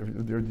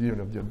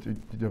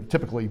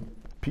 Typically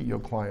PEO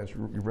clients,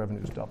 your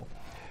revenue is double.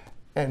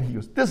 And he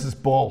goes, this is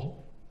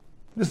bull.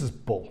 This is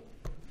bull.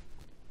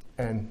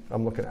 And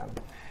I'm looking at him.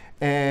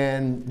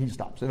 And he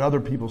stops, and other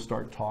people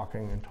start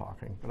talking and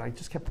talking. But I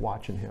just kept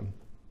watching him.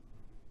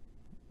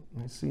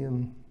 And I see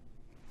him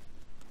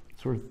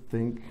sort of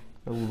think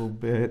a little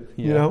bit,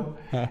 you know?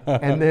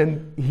 And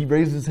then he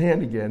raises his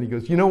hand again. He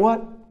goes, you know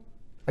what?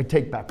 I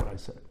take back what I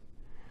said.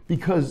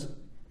 Because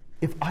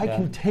if I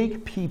can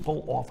take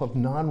people off of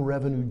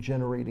non-revenue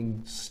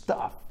generating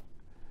stuff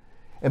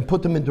and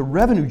put them into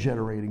revenue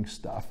generating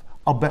stuff,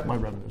 I'll bet my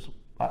revenues.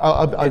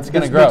 It's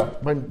going to grow.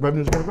 My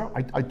revenue's going to grow.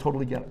 I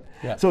totally get it.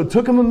 Yeah. So it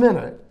took him a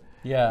minute,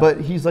 Yeah.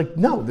 but he's like,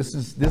 no, this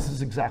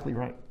is exactly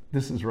right.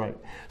 This is right.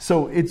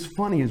 So it's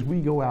funny as we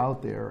go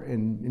out there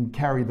and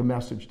carry the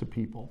message to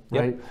people,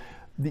 right?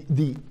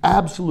 The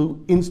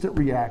absolute instant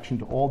reaction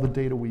to all the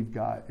data we've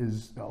got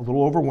is a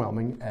little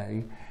overwhelming,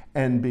 A,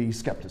 and B,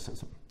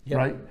 skepticism,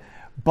 right?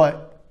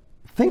 But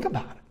think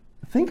about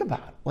it. Think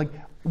about it. Like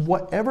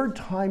whatever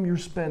time you're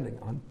spending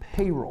on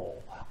payroll,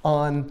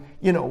 on,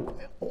 you know,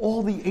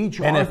 all the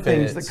HR Benefits,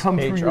 things that come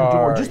through your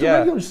door, just the yeah.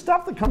 regular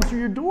stuff that comes through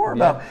your door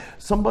about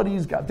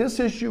somebody's got this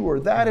issue or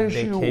that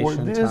issue or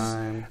Vacation this,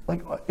 time.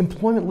 like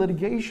employment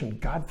litigation,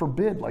 God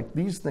forbid, like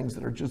these things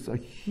that are just a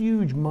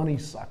huge money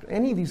sucker.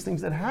 Any of these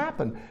things that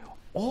happen,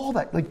 all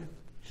that, like,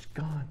 just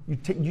gone.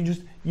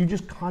 You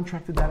just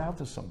contracted that out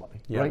to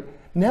somebody, right?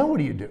 Now what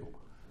do?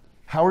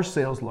 How are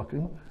sales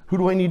looking? Who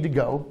do I need to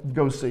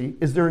go see?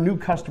 Is there a new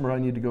customer I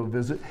need to go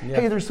visit?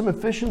 Hey, there's some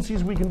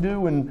efficiencies we can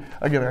do, and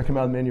again, I come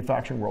out of the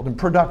manufacturing world, in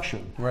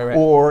production,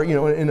 or you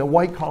know, in a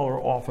white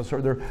collar office,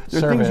 or there are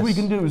things we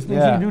can do, things we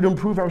can do to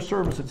improve our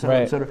service, et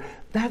cetera, et cetera.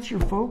 That's your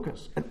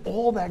focus, and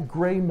all that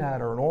gray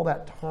matter and all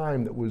that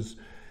time that was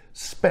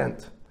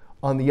spent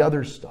on the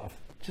other stuff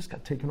just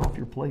got taken off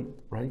your plate,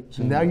 right?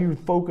 So now you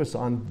focus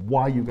on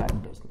why you got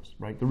in business,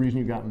 right? The reason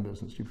you got in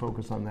business, you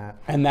focus on that.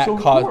 And that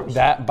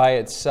that by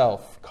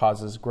itself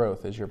causes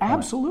growth, is your point.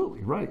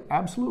 Absolutely, right,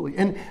 absolutely.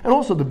 And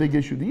also the big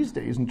issue these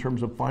days in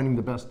terms of finding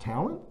the best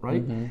talent,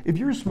 right? If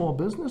you're a small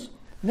business,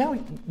 now,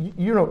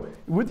 you know,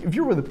 if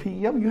you're with a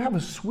PEO, you have a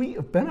suite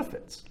of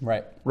benefits,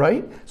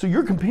 right? So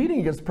you're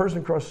competing against the person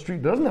across the street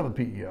who doesn't have a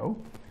PEO,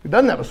 who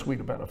doesn't have a suite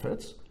of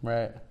benefits.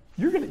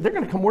 They're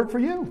going to come work for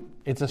you.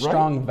 It's a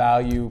strong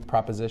value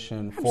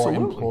proposition for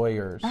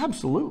employers.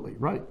 Absolutely,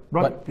 right.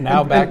 But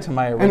now back to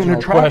my original and an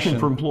attraction question.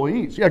 for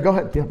employees. Yeah, go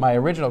ahead. Yeah. My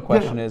original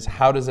question is,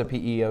 how does a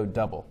PEO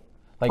double?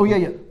 Like,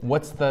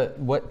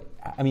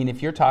 I mean,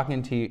 if you're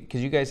talking to,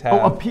 because you guys have...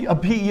 a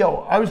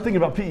PEO. I was thinking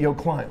about PEO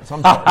clients.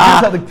 I'm sorry.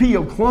 Here's how the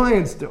PEO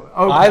clients do it.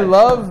 Okay. I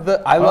love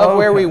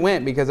where we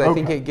went, because I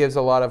think it gives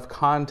a lot of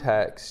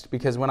context.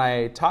 Because when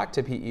I talk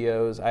to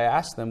PEOs, I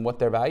ask them what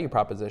their value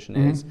proposition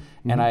is,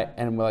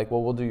 and we're like,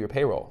 well, we'll do your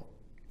payroll.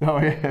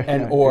 You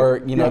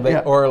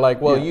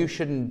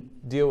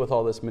shouldn't deal with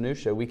all this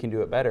minutia. We can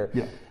do it better.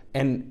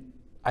 And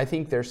I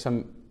think there's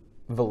some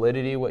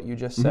validity what you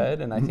just said,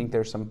 and I think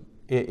there's some.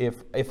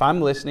 If I'm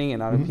listening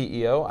and I'm a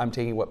PEO, I'm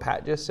taking what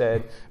Pat just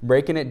said,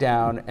 breaking it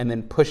down, and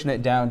then pushing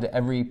it down to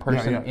every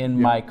person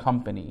in my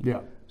company.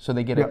 So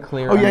they get a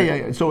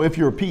clear... So if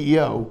you're a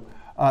PEO,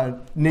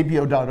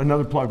 NAPIO.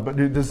 Another plug, but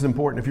this is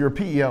important. If you're a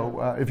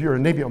PEO, if you're a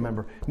NAPIO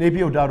member,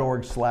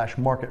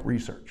 napio.org/market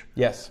research.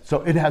 Yes.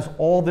 So it has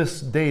all this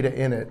data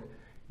in it.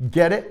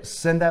 Get it,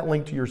 send that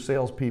link to your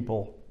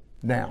salespeople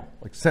now.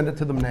 Like send it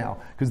to them now,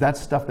 because that's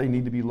stuff they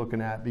need to be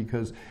looking at,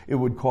 because it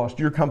would cost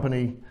your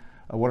company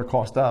what it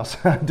cost us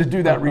to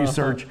do that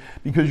research.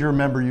 Because you're a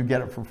member, you get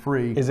it for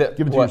free. Is it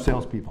give it to your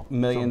salespeople?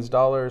 Millions of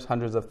dollars,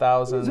 hundreds of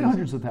thousands? It's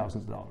hundreds of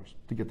thousands of dollars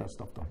to get that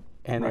stuff done.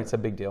 And it's a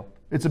big deal.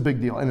 It's a big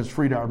deal, and it's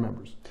free to our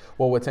members.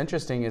 Well, what's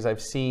interesting is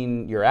I've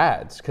seen your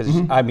ads, because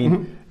I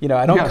mean, you know,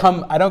 I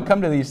don't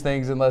come to these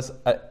things unless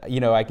you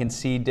know, I can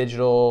see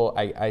digital.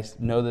 I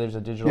know that there's a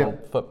digital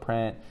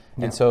footprint,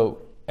 and so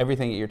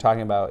everything that you're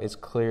talking about is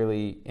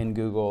clearly in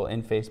Google,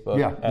 in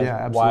Facebook,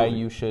 as why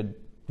you should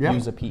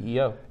use a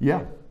PEO.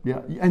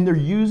 Yeah, and they're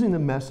using the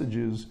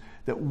messages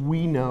that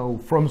we know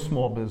from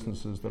small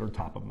businesses that are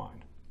top of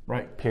mind,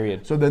 right?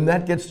 Period. So then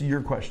that gets to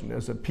your question,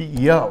 as a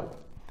PEO,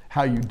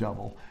 how you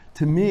double.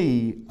 To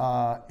me,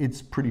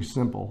 it's pretty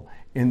simple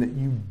in that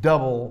you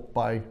double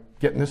by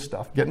getting this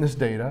stuff, getting this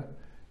data,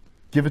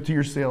 give it to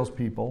your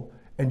salespeople,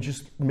 and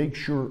just make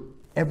sure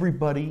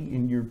everybody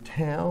in your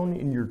town,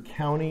 in your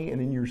county,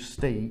 and in your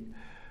state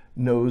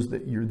knows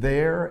that you're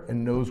there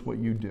and knows what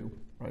you do.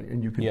 Right?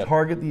 And you can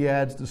target the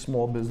ads to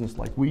small business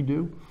like we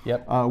do.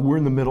 We're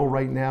in the middle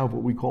right now of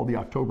what we call the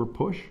October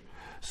push.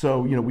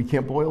 So, you know, we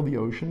can't boil the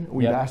ocean.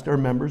 We've asked our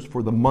members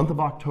for the month of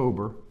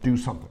October, do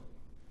something.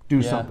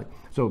 Do something.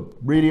 So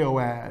radio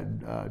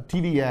ad,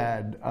 TV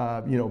ad,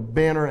 you know,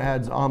 banner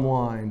ads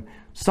online,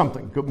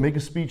 something. Go make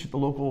a speech at the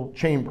local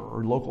chamber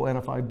or local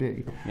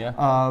NFIB.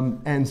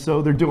 And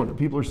so they're doing it.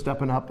 People are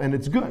stepping up, and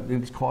it's good.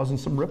 It's causing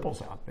some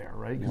ripples out there,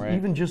 right?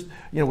 Even just,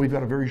 you know, we've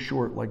got a very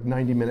short, like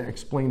 90-minute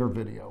explainer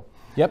video.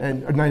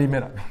 And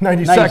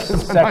 90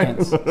 seconds.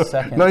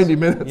 90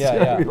 minutes.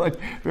 Like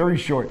very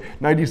short,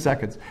 90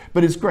 seconds.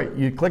 But it's great.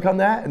 You click on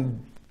that,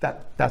 and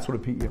That's what a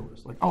PEO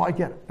is. Like, oh, I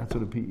get it. That's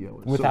what a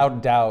PEO is.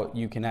 Without doubt,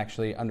 you can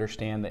actually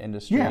understand the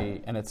industry, Yeah.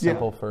 and it's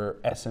simple for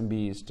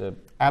SMBs to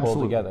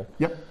Absolutely. pull together.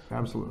 Yep,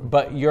 absolutely.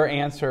 But your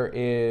answer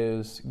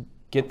is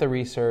get the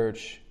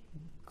research,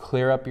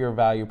 clear up your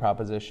value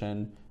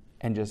proposition,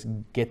 and just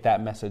get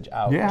that message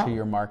out to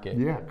your market.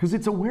 Yeah, because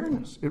it's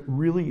awareness. It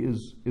really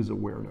is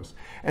awareness.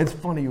 And it's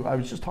funny, I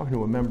was just talking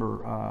to a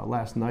member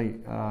last night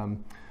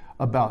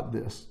about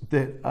this,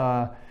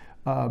 that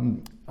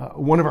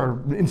one of our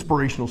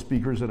inspirational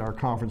speakers at our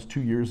conference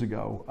 2 years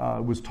ago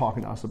was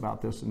talking to us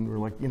about this, and we were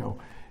like,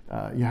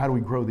 how do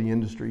we grow the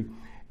industry?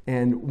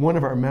 And one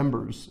of our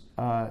members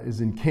is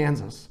in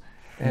Kansas,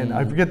 and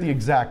I forget the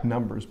exact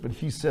numbers, but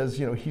he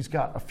says, he's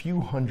got a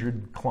few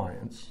hundred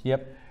clients.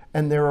 Yep.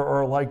 And there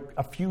are like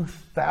a few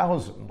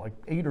thousand, like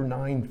 8,000 or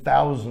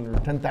 9,000 or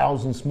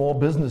 10,000 small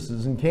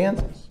businesses in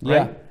Kansas,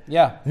 right?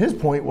 Yeah. His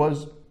point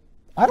was,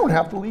 I don't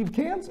have to leave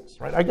Kansas,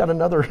 right? I got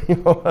another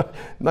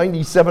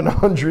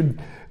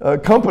 9,700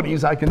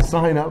 companies I can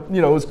sign up,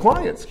 as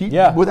clients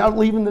without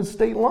leaving the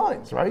state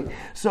lines, right?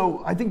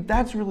 So I think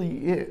that's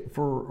really it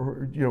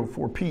for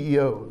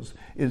PEOs,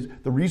 is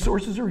the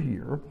resources are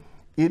here.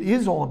 It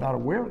is all about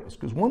awareness,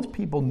 because once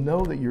people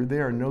know that you're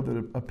there and know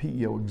that a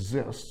PEO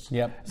exists,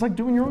 it's like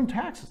doing your own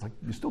taxes. Like,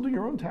 you still do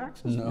your own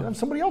taxes? No. You have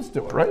somebody else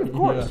do it, right? Of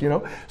course,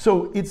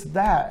 So it's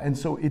that, and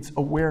so it's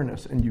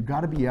awareness, and you've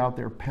got to be out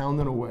there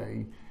pounding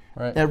away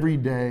every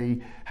day,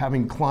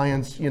 having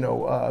clients, make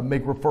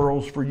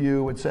referrals for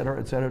you, et cetera,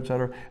 et cetera, et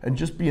cetera, and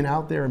just being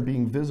out there and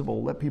being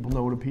visible, let people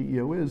know what a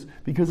PEO is.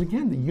 Because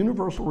again, the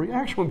universal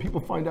reaction when people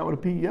find out what a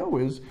PEO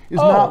is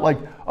not like,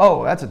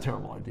 oh, that's a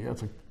terrible idea.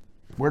 It's like,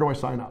 where do I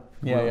sign up?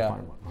 Where do I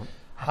find one? Right?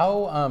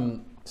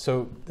 How,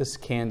 so this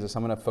Kansas,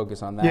 I'm going to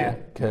focus on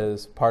that,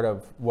 because part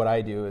of what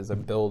I do is I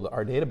build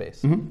our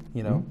database,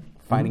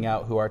 finding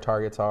out who our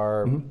targets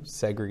are,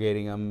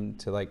 segregating them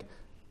to like,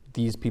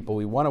 these people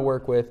we want to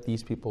work with,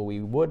 these people we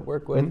would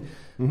work with,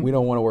 we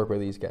don't want to work with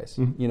these guys.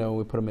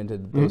 We put them into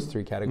those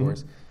three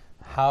categories.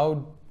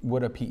 How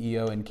would a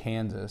PEO in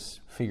Kansas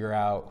figure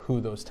out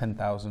who those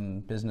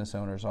 10,000 business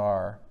owners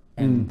are,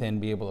 and then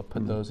be able to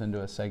put those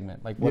into a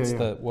segment? Like,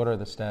 what are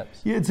the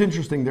steps? Yeah, it's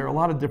interesting. There are a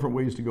lot of different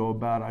ways to go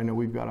about it. I know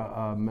we've got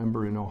a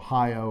member in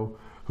Ohio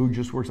who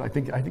just works, I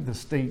think the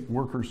state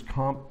workers'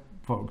 comp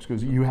folks,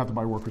 because you have to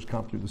buy workers'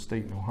 comp through the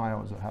state in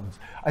Ohio as it happens.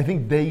 I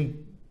think they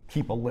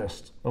keep a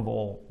list of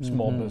all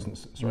small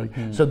businesses, right?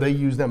 So they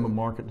use them and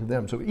market to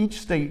them. So each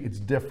state, it's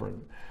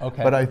different.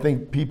 Okay. But I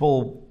think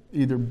people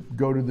either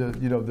go to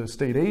the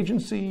state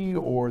agency,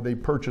 or they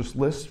purchase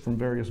lists from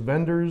various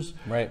vendors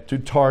to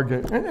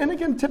target. And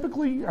again,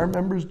 typically our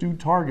members do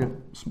target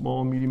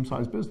small and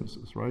medium-sized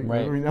businesses, right?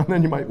 Every now and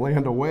then you might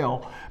land a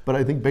whale, but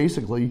I think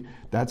basically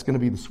that's going to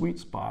be the sweet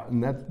spot.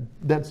 And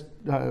that's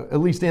at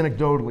least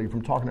anecdotally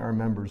from talking to our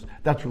members,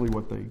 that's really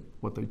what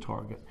they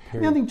target.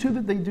 The other thing too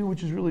that they do,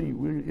 which is really,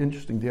 really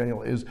interesting,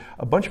 Daniel, is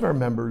a bunch of our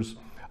members,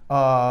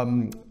 how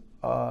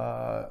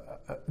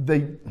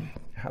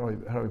do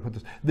I put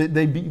this?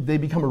 They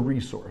become a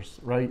resource,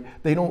 right?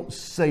 They don't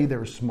say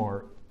they're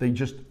smart; they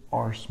just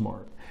are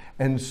smart.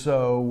 And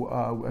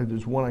so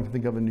there's one I can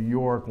think of in New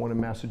York, one in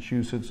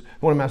Massachusetts.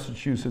 One in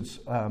Massachusetts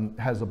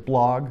has a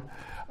blog,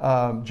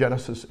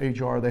 Genesis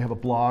HR. They have a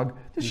blog.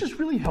 It's just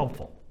really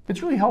helpful.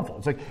 It's really helpful.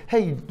 It's like,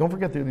 hey, don't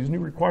forget there are these new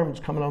requirements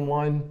coming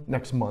online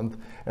next month,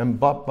 and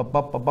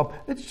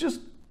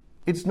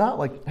it's not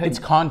like, hey, it's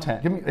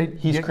content.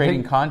 He's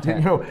creating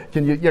content.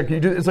 Can you do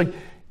it? It's like,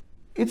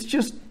 it's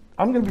just,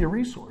 I'm going to be a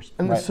resource.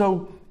 And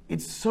so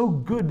it's so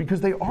good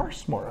because they are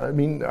smart. I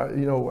mean,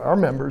 our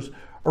members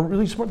are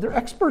really smart. They're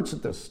experts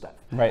at this stuff.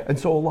 Right. And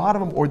so a lot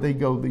of them, or they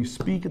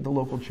speak at the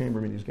local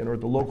chamber meetings again, or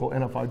at the local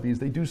NFIBs.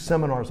 They do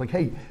seminars like,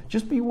 hey,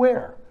 just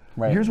beware.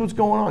 Right. Here's what's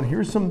going on.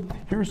 Here's some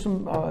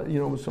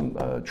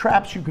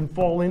traps you can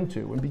fall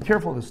into, and be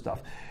careful of this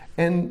stuff.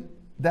 And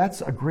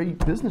that's a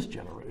great business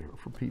generator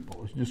for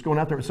people. It's just going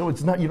out there. So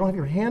it's not, you don't have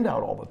your hand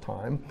out all the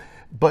time,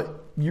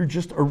 but you're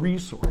just a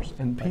resource.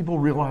 And people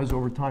realize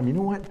over time, you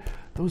know what?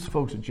 Those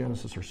folks at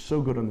Genesis are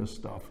so good on this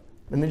stuff,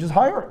 and they just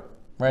hire them.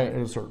 Right.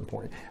 At a certain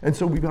point. And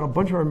so we've got a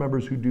bunch of our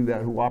members who do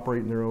that, who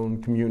operate in their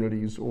own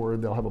communities, or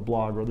they'll have a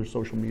blog or other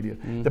social media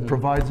that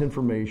provides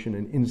information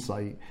and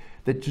insight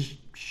that just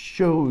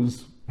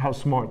shows how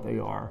smart they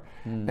are.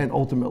 And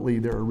ultimately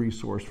they're a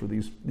resource for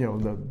these,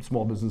 the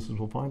small businesses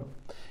will find them.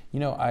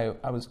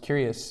 I was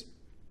curious,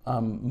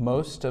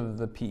 most of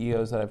the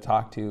PEOs that I've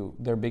talked to,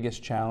 their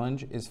biggest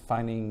challenge is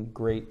finding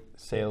great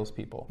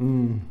salespeople.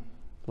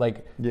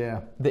 Like,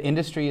 the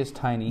industry is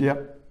tiny.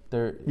 Yep.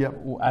 There,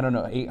 I don't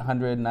know,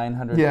 800,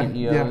 900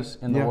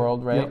 PEOs in the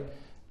world, right?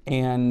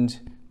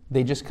 And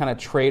they just kind of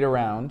trade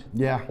around.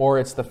 Or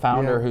it's the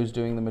founder who's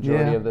doing the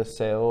majority of the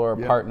sale, or a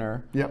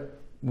partner.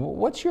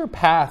 What's your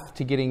path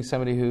to getting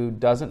somebody who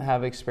doesn't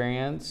have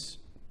experience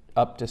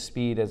up to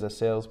speed as a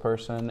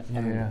salesperson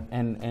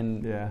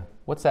and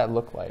What's that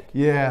look like?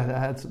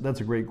 Yeah,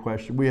 that's a great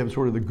question. We have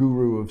sort of the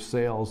guru of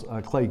sales,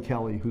 Clay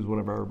Kelly, who's one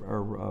of our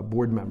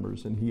board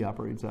members, and he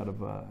operates out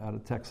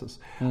of Texas,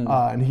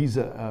 and he's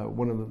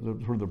one of the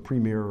sort of the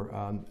premier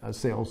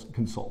sales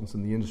consultants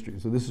in the industry.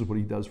 So this is what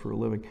he does for a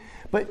living.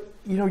 But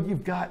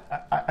you've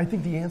got, I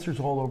think the answer is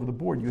all over the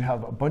board. You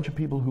have a bunch of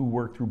people who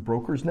work through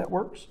brokers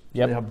networks.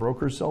 Yep. They have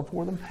brokers sell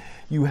for them.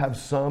 You have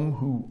some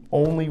who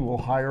only will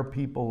hire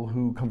people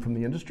who come from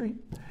the industry.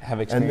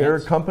 Have experience. And there are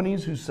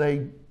companies who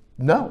say,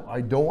 no, I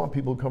don't want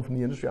people who come from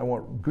the industry. I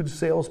want good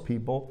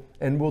salespeople,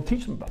 and we'll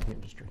teach them about the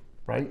industry,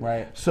 right?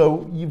 Right.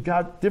 So you've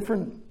got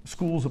different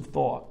schools of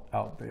thought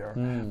out there.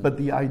 But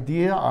the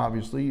idea,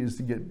 obviously, is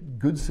to get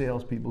good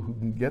salespeople who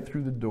can get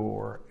through the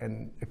door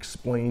and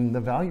explain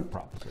the value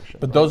proposition.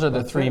 But those are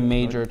the three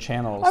major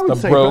channels. I would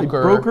say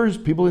broker, brokers,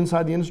 people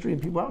inside the industry,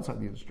 and people outside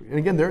the industry. And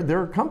again,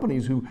 there are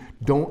companies who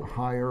don't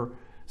hire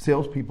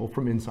salespeople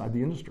from inside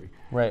the industry.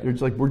 Right.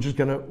 It's like we're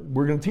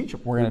gonna teach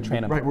them. We're gonna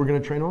train them. Right. We're gonna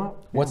train them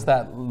up. What's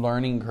that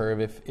learning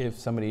curve if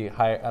somebody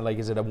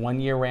is it a 1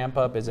 year ramp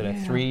up? Is it a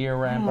 3 year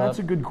ramp up? That's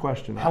a good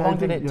question. How long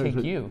did it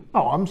take you?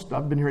 Oh,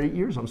 I've been here 8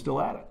 years. I'm still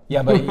at it.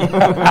 Yeah, but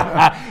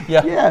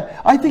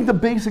Yeah, I think the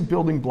basic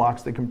building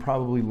blocks they can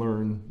probably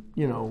learn,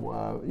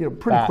 pretty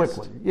Fast.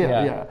 quickly.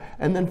 Yeah.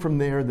 And then from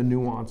there, the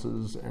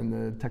nuances and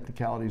the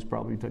technicalities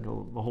probably take a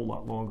whole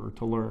lot longer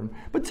to learn.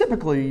 But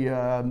typically,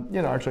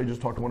 actually, I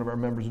just talked to one of our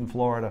members in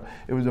Florida.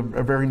 It was a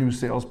very new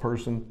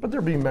salesperson, but they're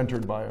being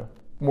mentored by a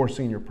more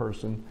senior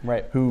person,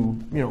 right, who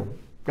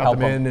got help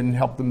them in and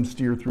helped them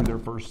steer through their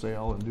first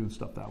sale and do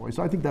stuff that way.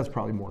 So I think that's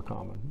probably more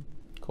common.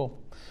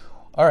 Cool.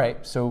 All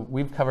right, so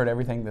we've covered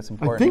everything that's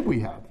important. I think we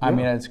have. I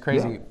mean, it's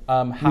crazy.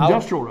 Yeah. How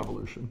Industrial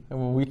Revolution.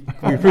 Well, we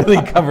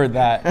really covered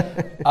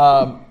that.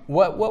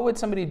 What would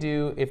somebody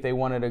do if they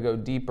wanted to go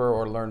deeper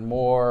or learn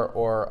more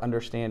or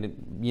understand it,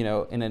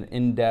 in an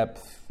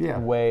in-depth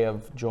way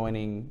of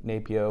joining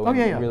NAPIO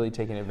and really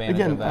taking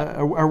advantage of that?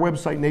 Our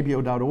website,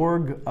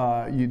 napio.org,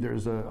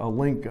 there's a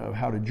link of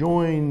how to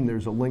join.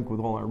 There's a link with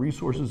all our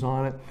resources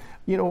on it.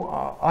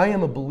 I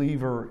am a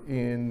believer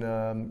in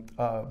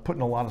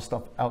putting a lot of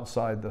stuff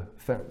outside the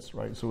fence,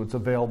 right? So it's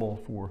available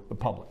for the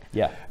public.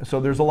 Yeah. So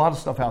there's a lot of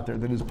stuff out there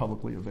that is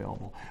publicly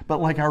available.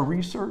 But like our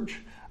research,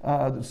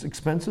 that's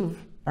expensive,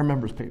 our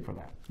members paid for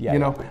that.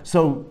 Yeah.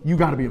 So you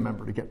got to be a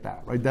member to get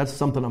that, right? That's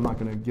something I'm not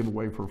going to give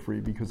away for free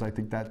because I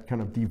think that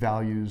kind of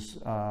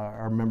devalues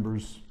our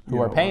members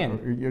who are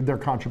paying their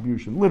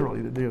contribution,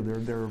 literally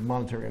their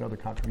monetary and other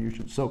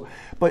contributions. So,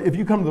 but if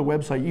you come to the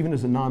website, even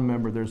as a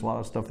non-member, there's a lot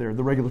of stuff there.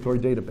 The regulatory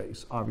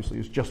database, obviously,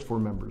 is just for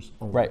members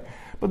only. Right.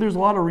 But there's a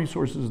lot of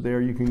resources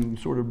there. You can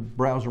sort of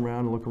browse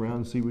around and look around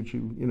and see what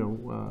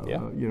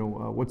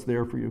what's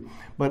there for you.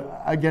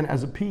 But again,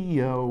 as a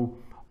PEO,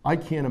 I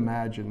can't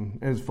imagine,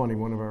 and it's funny,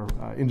 one of our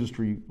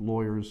industry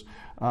lawyers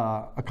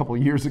a couple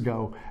of years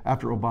ago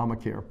after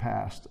Obamacare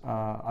passed,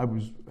 I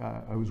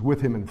was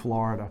with him in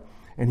Florida,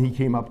 and he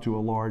came up to a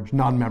large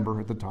non-member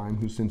at the time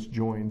who since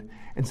joined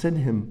and said to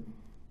him,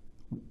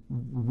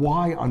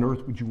 why on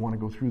earth would you want to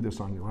go through this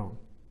on your own?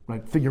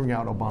 Like figuring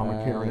out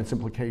Obamacare and its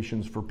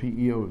implications for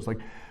PEOs. Like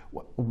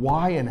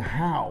why and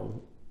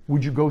how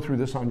would you go through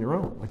this on your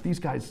own? Like these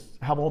guys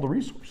have all the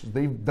resources.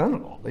 They've done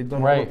it all. They've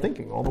done all the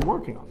thinking, all the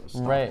working on this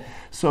stuff. Right.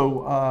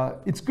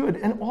 So it's good.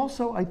 And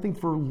also I think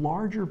for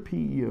larger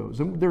PEOs,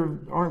 and there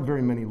aren't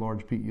very many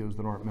large PEOs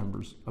that aren't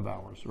members of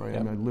ours, right?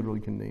 Yep. I mean, I literally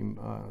can name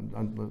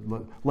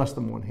less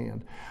than one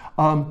hand.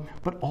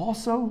 But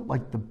also,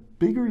 like the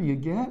bigger you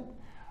get,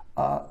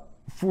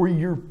 for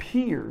your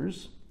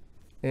peers,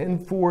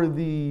 and for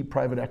the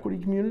private equity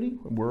community,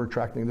 we're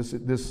attracting this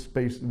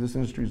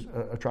industry is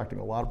attracting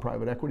a lot of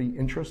private equity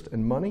interest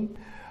and money,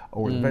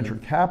 or the venture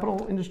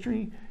capital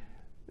industry.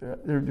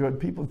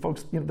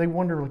 Folks, they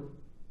wonder, like,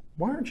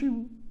 why aren't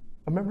you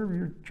a member of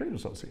your trade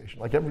association?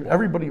 Like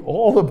everybody,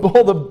 all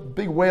the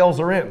big whales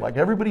are in. Like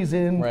everybody's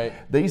in. Right.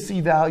 They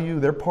see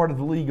value. They're part of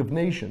the League of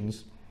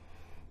Nations.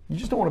 You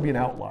just don't want to be an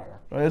outlier.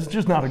 It's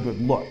just not a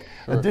good look.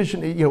 Sure.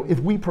 Additionally,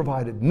 if we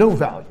provided no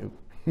value,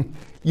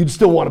 you'd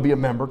still want to be a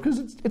member because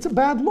it's a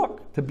bad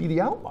look to be the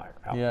outlier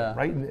out there,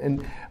 right?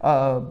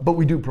 But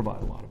we do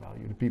provide a lot of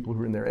value to people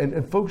who are in there,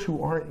 and folks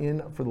who aren't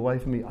in, for the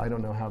life of me, I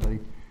don't know how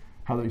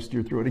they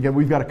steer through it. Again,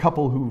 we've got a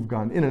couple who've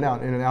gone in and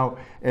out,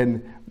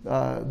 and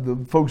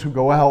the folks who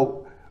go out,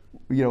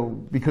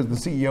 because the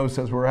CEO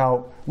says we're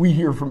out, we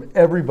hear from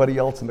everybody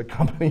else in the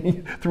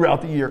company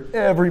throughout the year,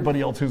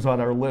 everybody else who's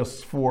on our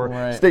lists for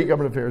state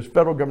government affairs,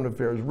 federal government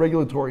affairs,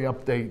 regulatory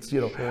updates,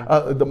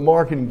 the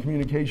marketing,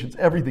 communications,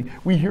 everything.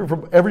 We hear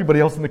from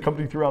everybody else in the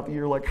company throughout the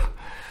year, like,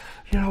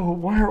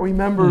 why aren't we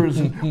members?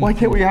 And why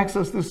can't we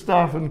access this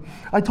stuff? And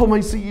I told my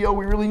CEO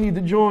we really need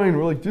to join.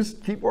 We're like,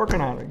 just keep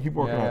working on it,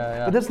 on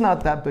it. But it's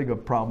not that big a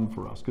problem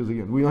for us because,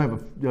 again, we only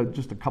have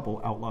just a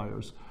couple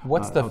outliers.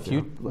 What's the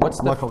future?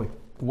 Luckily.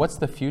 What's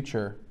the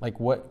future? Like,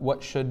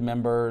 what should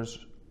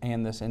members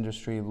and this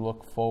industry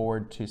look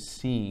forward to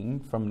seeing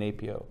from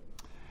NAPIO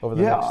over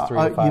the next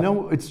 3 to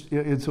 5?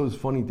 It's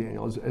funny,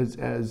 Daniel,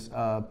 as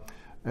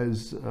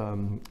as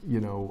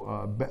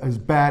as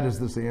bad as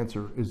this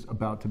answer is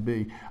about to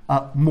be.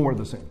 More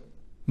the same.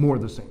 More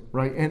the same,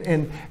 right?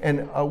 And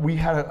we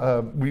have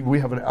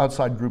an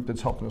outside group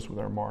that's helping us with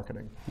our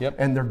marketing. Yep.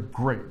 And they're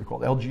great. They're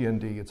called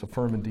LGND. It's a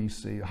firm in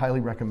DC, highly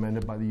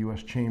recommended by the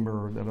U.S.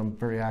 Chamber that I'm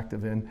very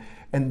active in.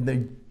 And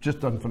they've just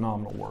done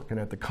phenomenal work. And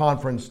at the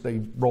conference,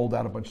 they rolled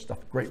out a bunch of stuff.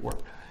 Great work.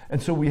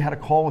 And so we had a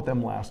call with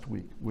them last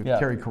week with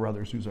Terry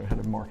Carruthers, who's our head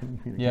of marketing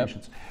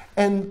communications. Yep.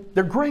 And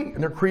they're great,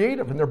 and they're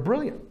creative, and they're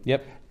brilliant.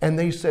 Yep. And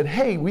they said,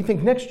 hey, we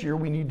think next year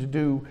we need to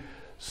do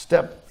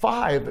step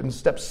 5 and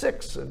step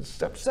 6 and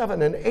step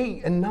 7 and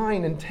 8 and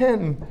 9 and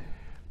 10.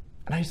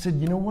 And I said,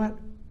 you know what?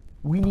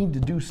 We need to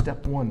do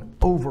step 1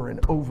 over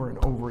and over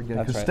and over again,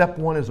 because step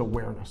 1 is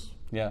awareness.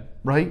 Yeah.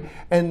 Right?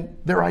 And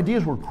their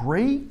ideas were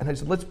great. And I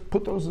said, let's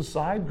put those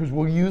aside because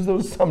we'll use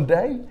those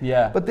someday.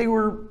 Yeah. But they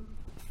were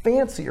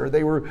fancier.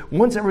 They were,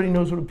 once everybody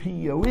knows what a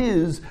PEO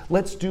is,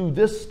 let's do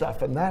this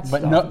stuff and that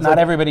stuff. But not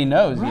everybody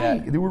knows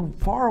yet. They were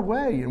far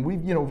away. And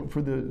we've,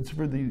 for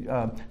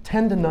the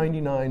 10 to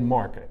 99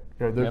 market,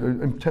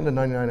 the 10 to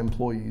 99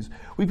 employees,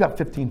 we've got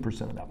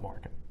 15% of that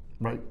market,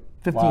 right?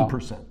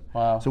 15%.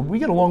 Wow. So we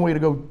got a long way to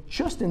go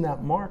just in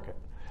that market.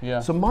 Yeah.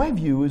 So my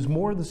view is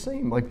more the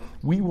same. Like,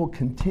 we will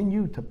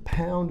continue to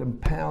pound and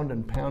pound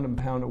and pound and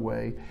pound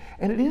away.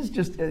 And it is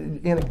just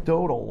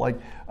anecdotal. Like,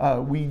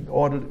 we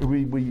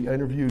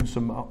interviewed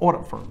some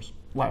audit firms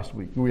last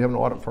week. We have an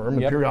audit firm,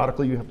 and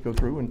periodically you have to go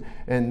through and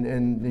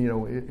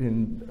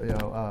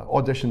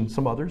audition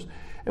some others.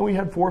 And we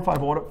had 4 or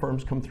 5 audit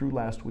firms come through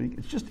last week.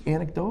 It's just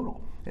anecdotal.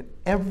 And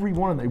every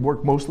one of them, they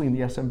work mostly in the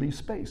SMB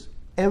space.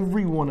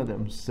 Every one of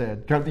them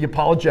said, kind of the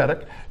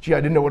apologetic, gee, I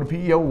didn't know what a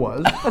PEO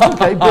was. That's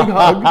okay, big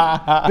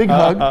hug, big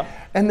hug.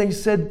 And they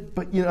said,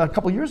 but a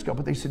couple of years ago,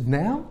 but they said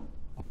now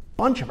a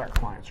bunch of our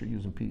clients are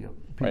using PEOs.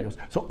 Right.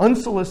 So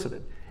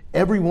unsolicited,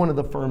 every one of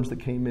the firms that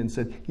came in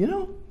said,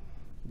 a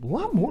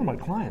lot more of my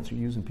clients are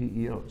using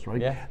PEOs,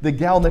 right? Yeah. The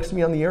gal next to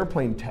me on the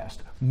airplane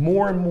test,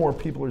 more and more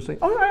people are saying,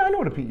 oh, I know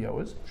what a PEO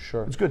is.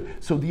 Sure. It's good.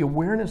 So the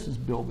awareness is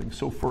building.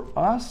 So for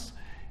us,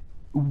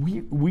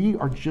 we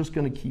are just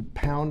going to keep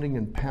pounding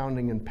and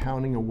pounding and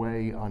pounding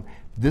away on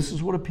this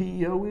is what a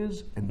PEO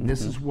is and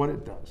this is what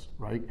it does,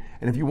 right?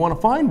 And if you want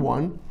to find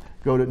one,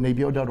 go to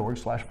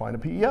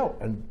nabio.org/find-a-PEO,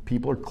 and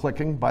people are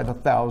clicking by the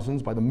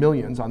thousands, by the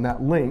millions on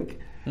that link,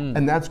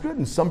 and that's good.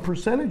 And some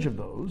percentage of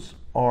those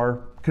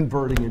are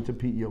converting into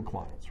PEO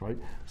clients, right?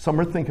 Some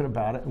are thinking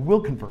about it and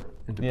will convert it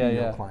into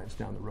PEO clients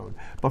down the road.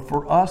 But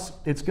for us,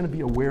 it's going to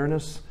be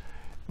awareness,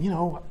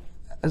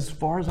 as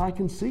far as I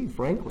can see,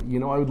 frankly.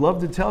 I would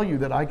love to tell you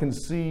that I can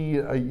see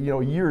a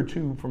year or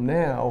two from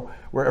now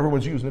where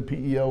everyone's using a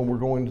PEO and we're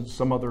going to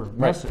some other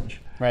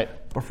message. Right.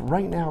 But for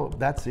right now,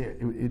 that's it.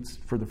 It's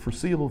for the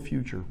foreseeable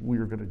future. We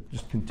are going to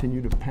just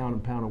continue to pound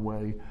and pound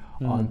away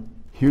on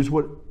here's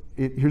what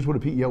a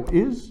PEO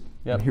is,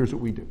 and here's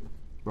what we do.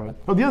 Right.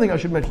 Oh, the other thing I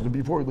should mention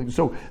before we leave.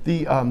 So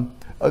the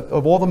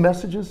of all the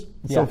messages,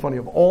 it's so funny.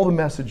 Of all the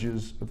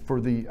messages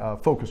for the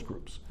focus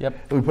groups,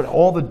 we put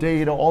all the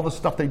data, all the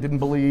stuff they didn't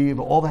believe,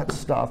 all that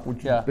stuff.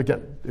 Which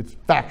again, it's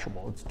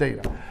factual, it's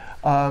data.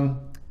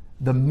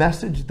 The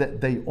message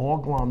that they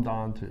all glommed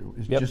onto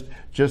is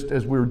just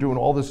as we were doing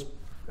all this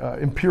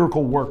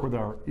empirical work with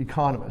our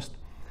economist.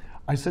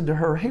 I said to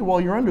her, "Hey, while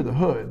you're under the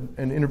hood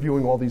and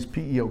interviewing all these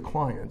PEO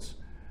clients,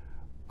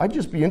 I'd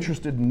just be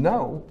interested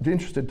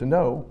to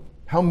know."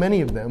 How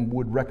many of them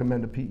would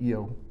recommend a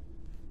PEO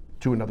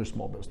to another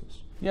small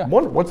business? Yeah.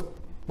 Wonder what's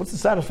the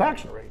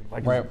satisfaction rate?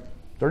 Like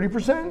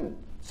 30%,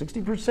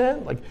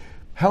 60%? Like,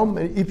 how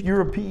many? If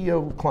you're a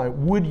PEO client,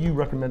 would you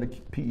recommend a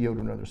PEO to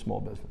another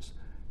small business?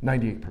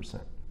 98%.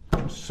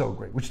 Which was so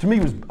great. Which to me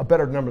was a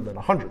better number than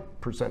 100%,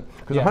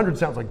 because 100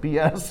 sounds like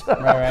BS.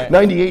 Right.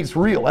 98 is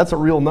real. That's a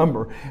real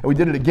number. And we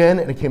did it again,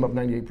 and it came up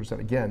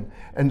 98% again.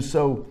 And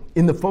so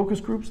in the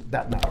focus groups,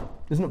 that mattered.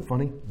 Isn't it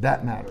funny?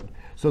 That mattered.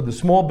 So the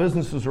small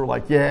businesses are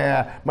like,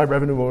 yeah, my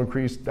revenue will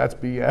increase, that's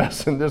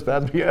BS, and that's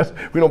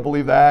BS, we don't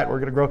believe that, we're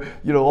gonna grow,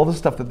 all the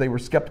stuff that they were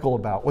skeptical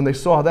about. When they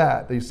saw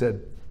that, they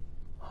said,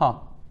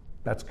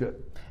 that's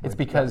good. It's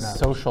because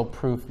social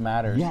proof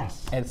matters.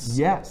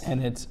 Yes.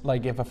 And it's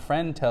like if a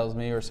friend tells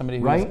me, or somebody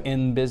who's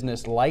in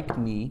business like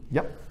me,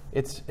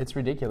 it's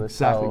ridiculous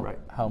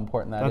how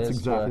important that is. That's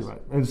exactly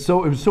right. And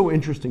so it was so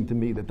interesting to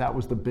me that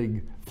was the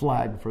big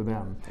flag for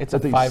them. It's a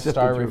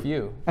 5-star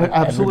review.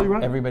 Absolutely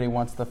right. Everybody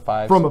wants the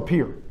 5. From a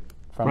peer.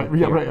 A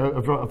peer.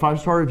 A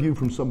 5-star review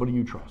from somebody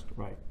you trust.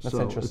 Right. That's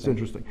interesting. It's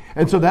interesting.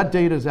 And so that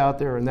data is out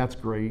there, and that's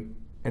great.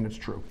 And it's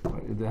true.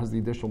 Right? It has the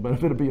additional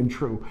benefit of being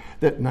true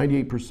that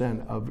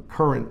 98% of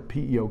current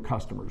PEO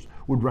customers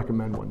would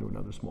recommend one to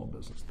another small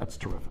business. That's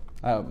terrific.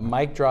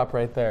 Mic drop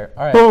right there.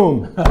 All right.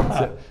 Boom.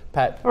 That's it.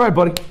 Pat. All right,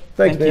 buddy.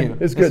 Thanks, man. You. It's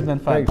This good. has been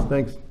fun.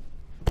 Thanks.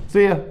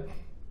 See ya.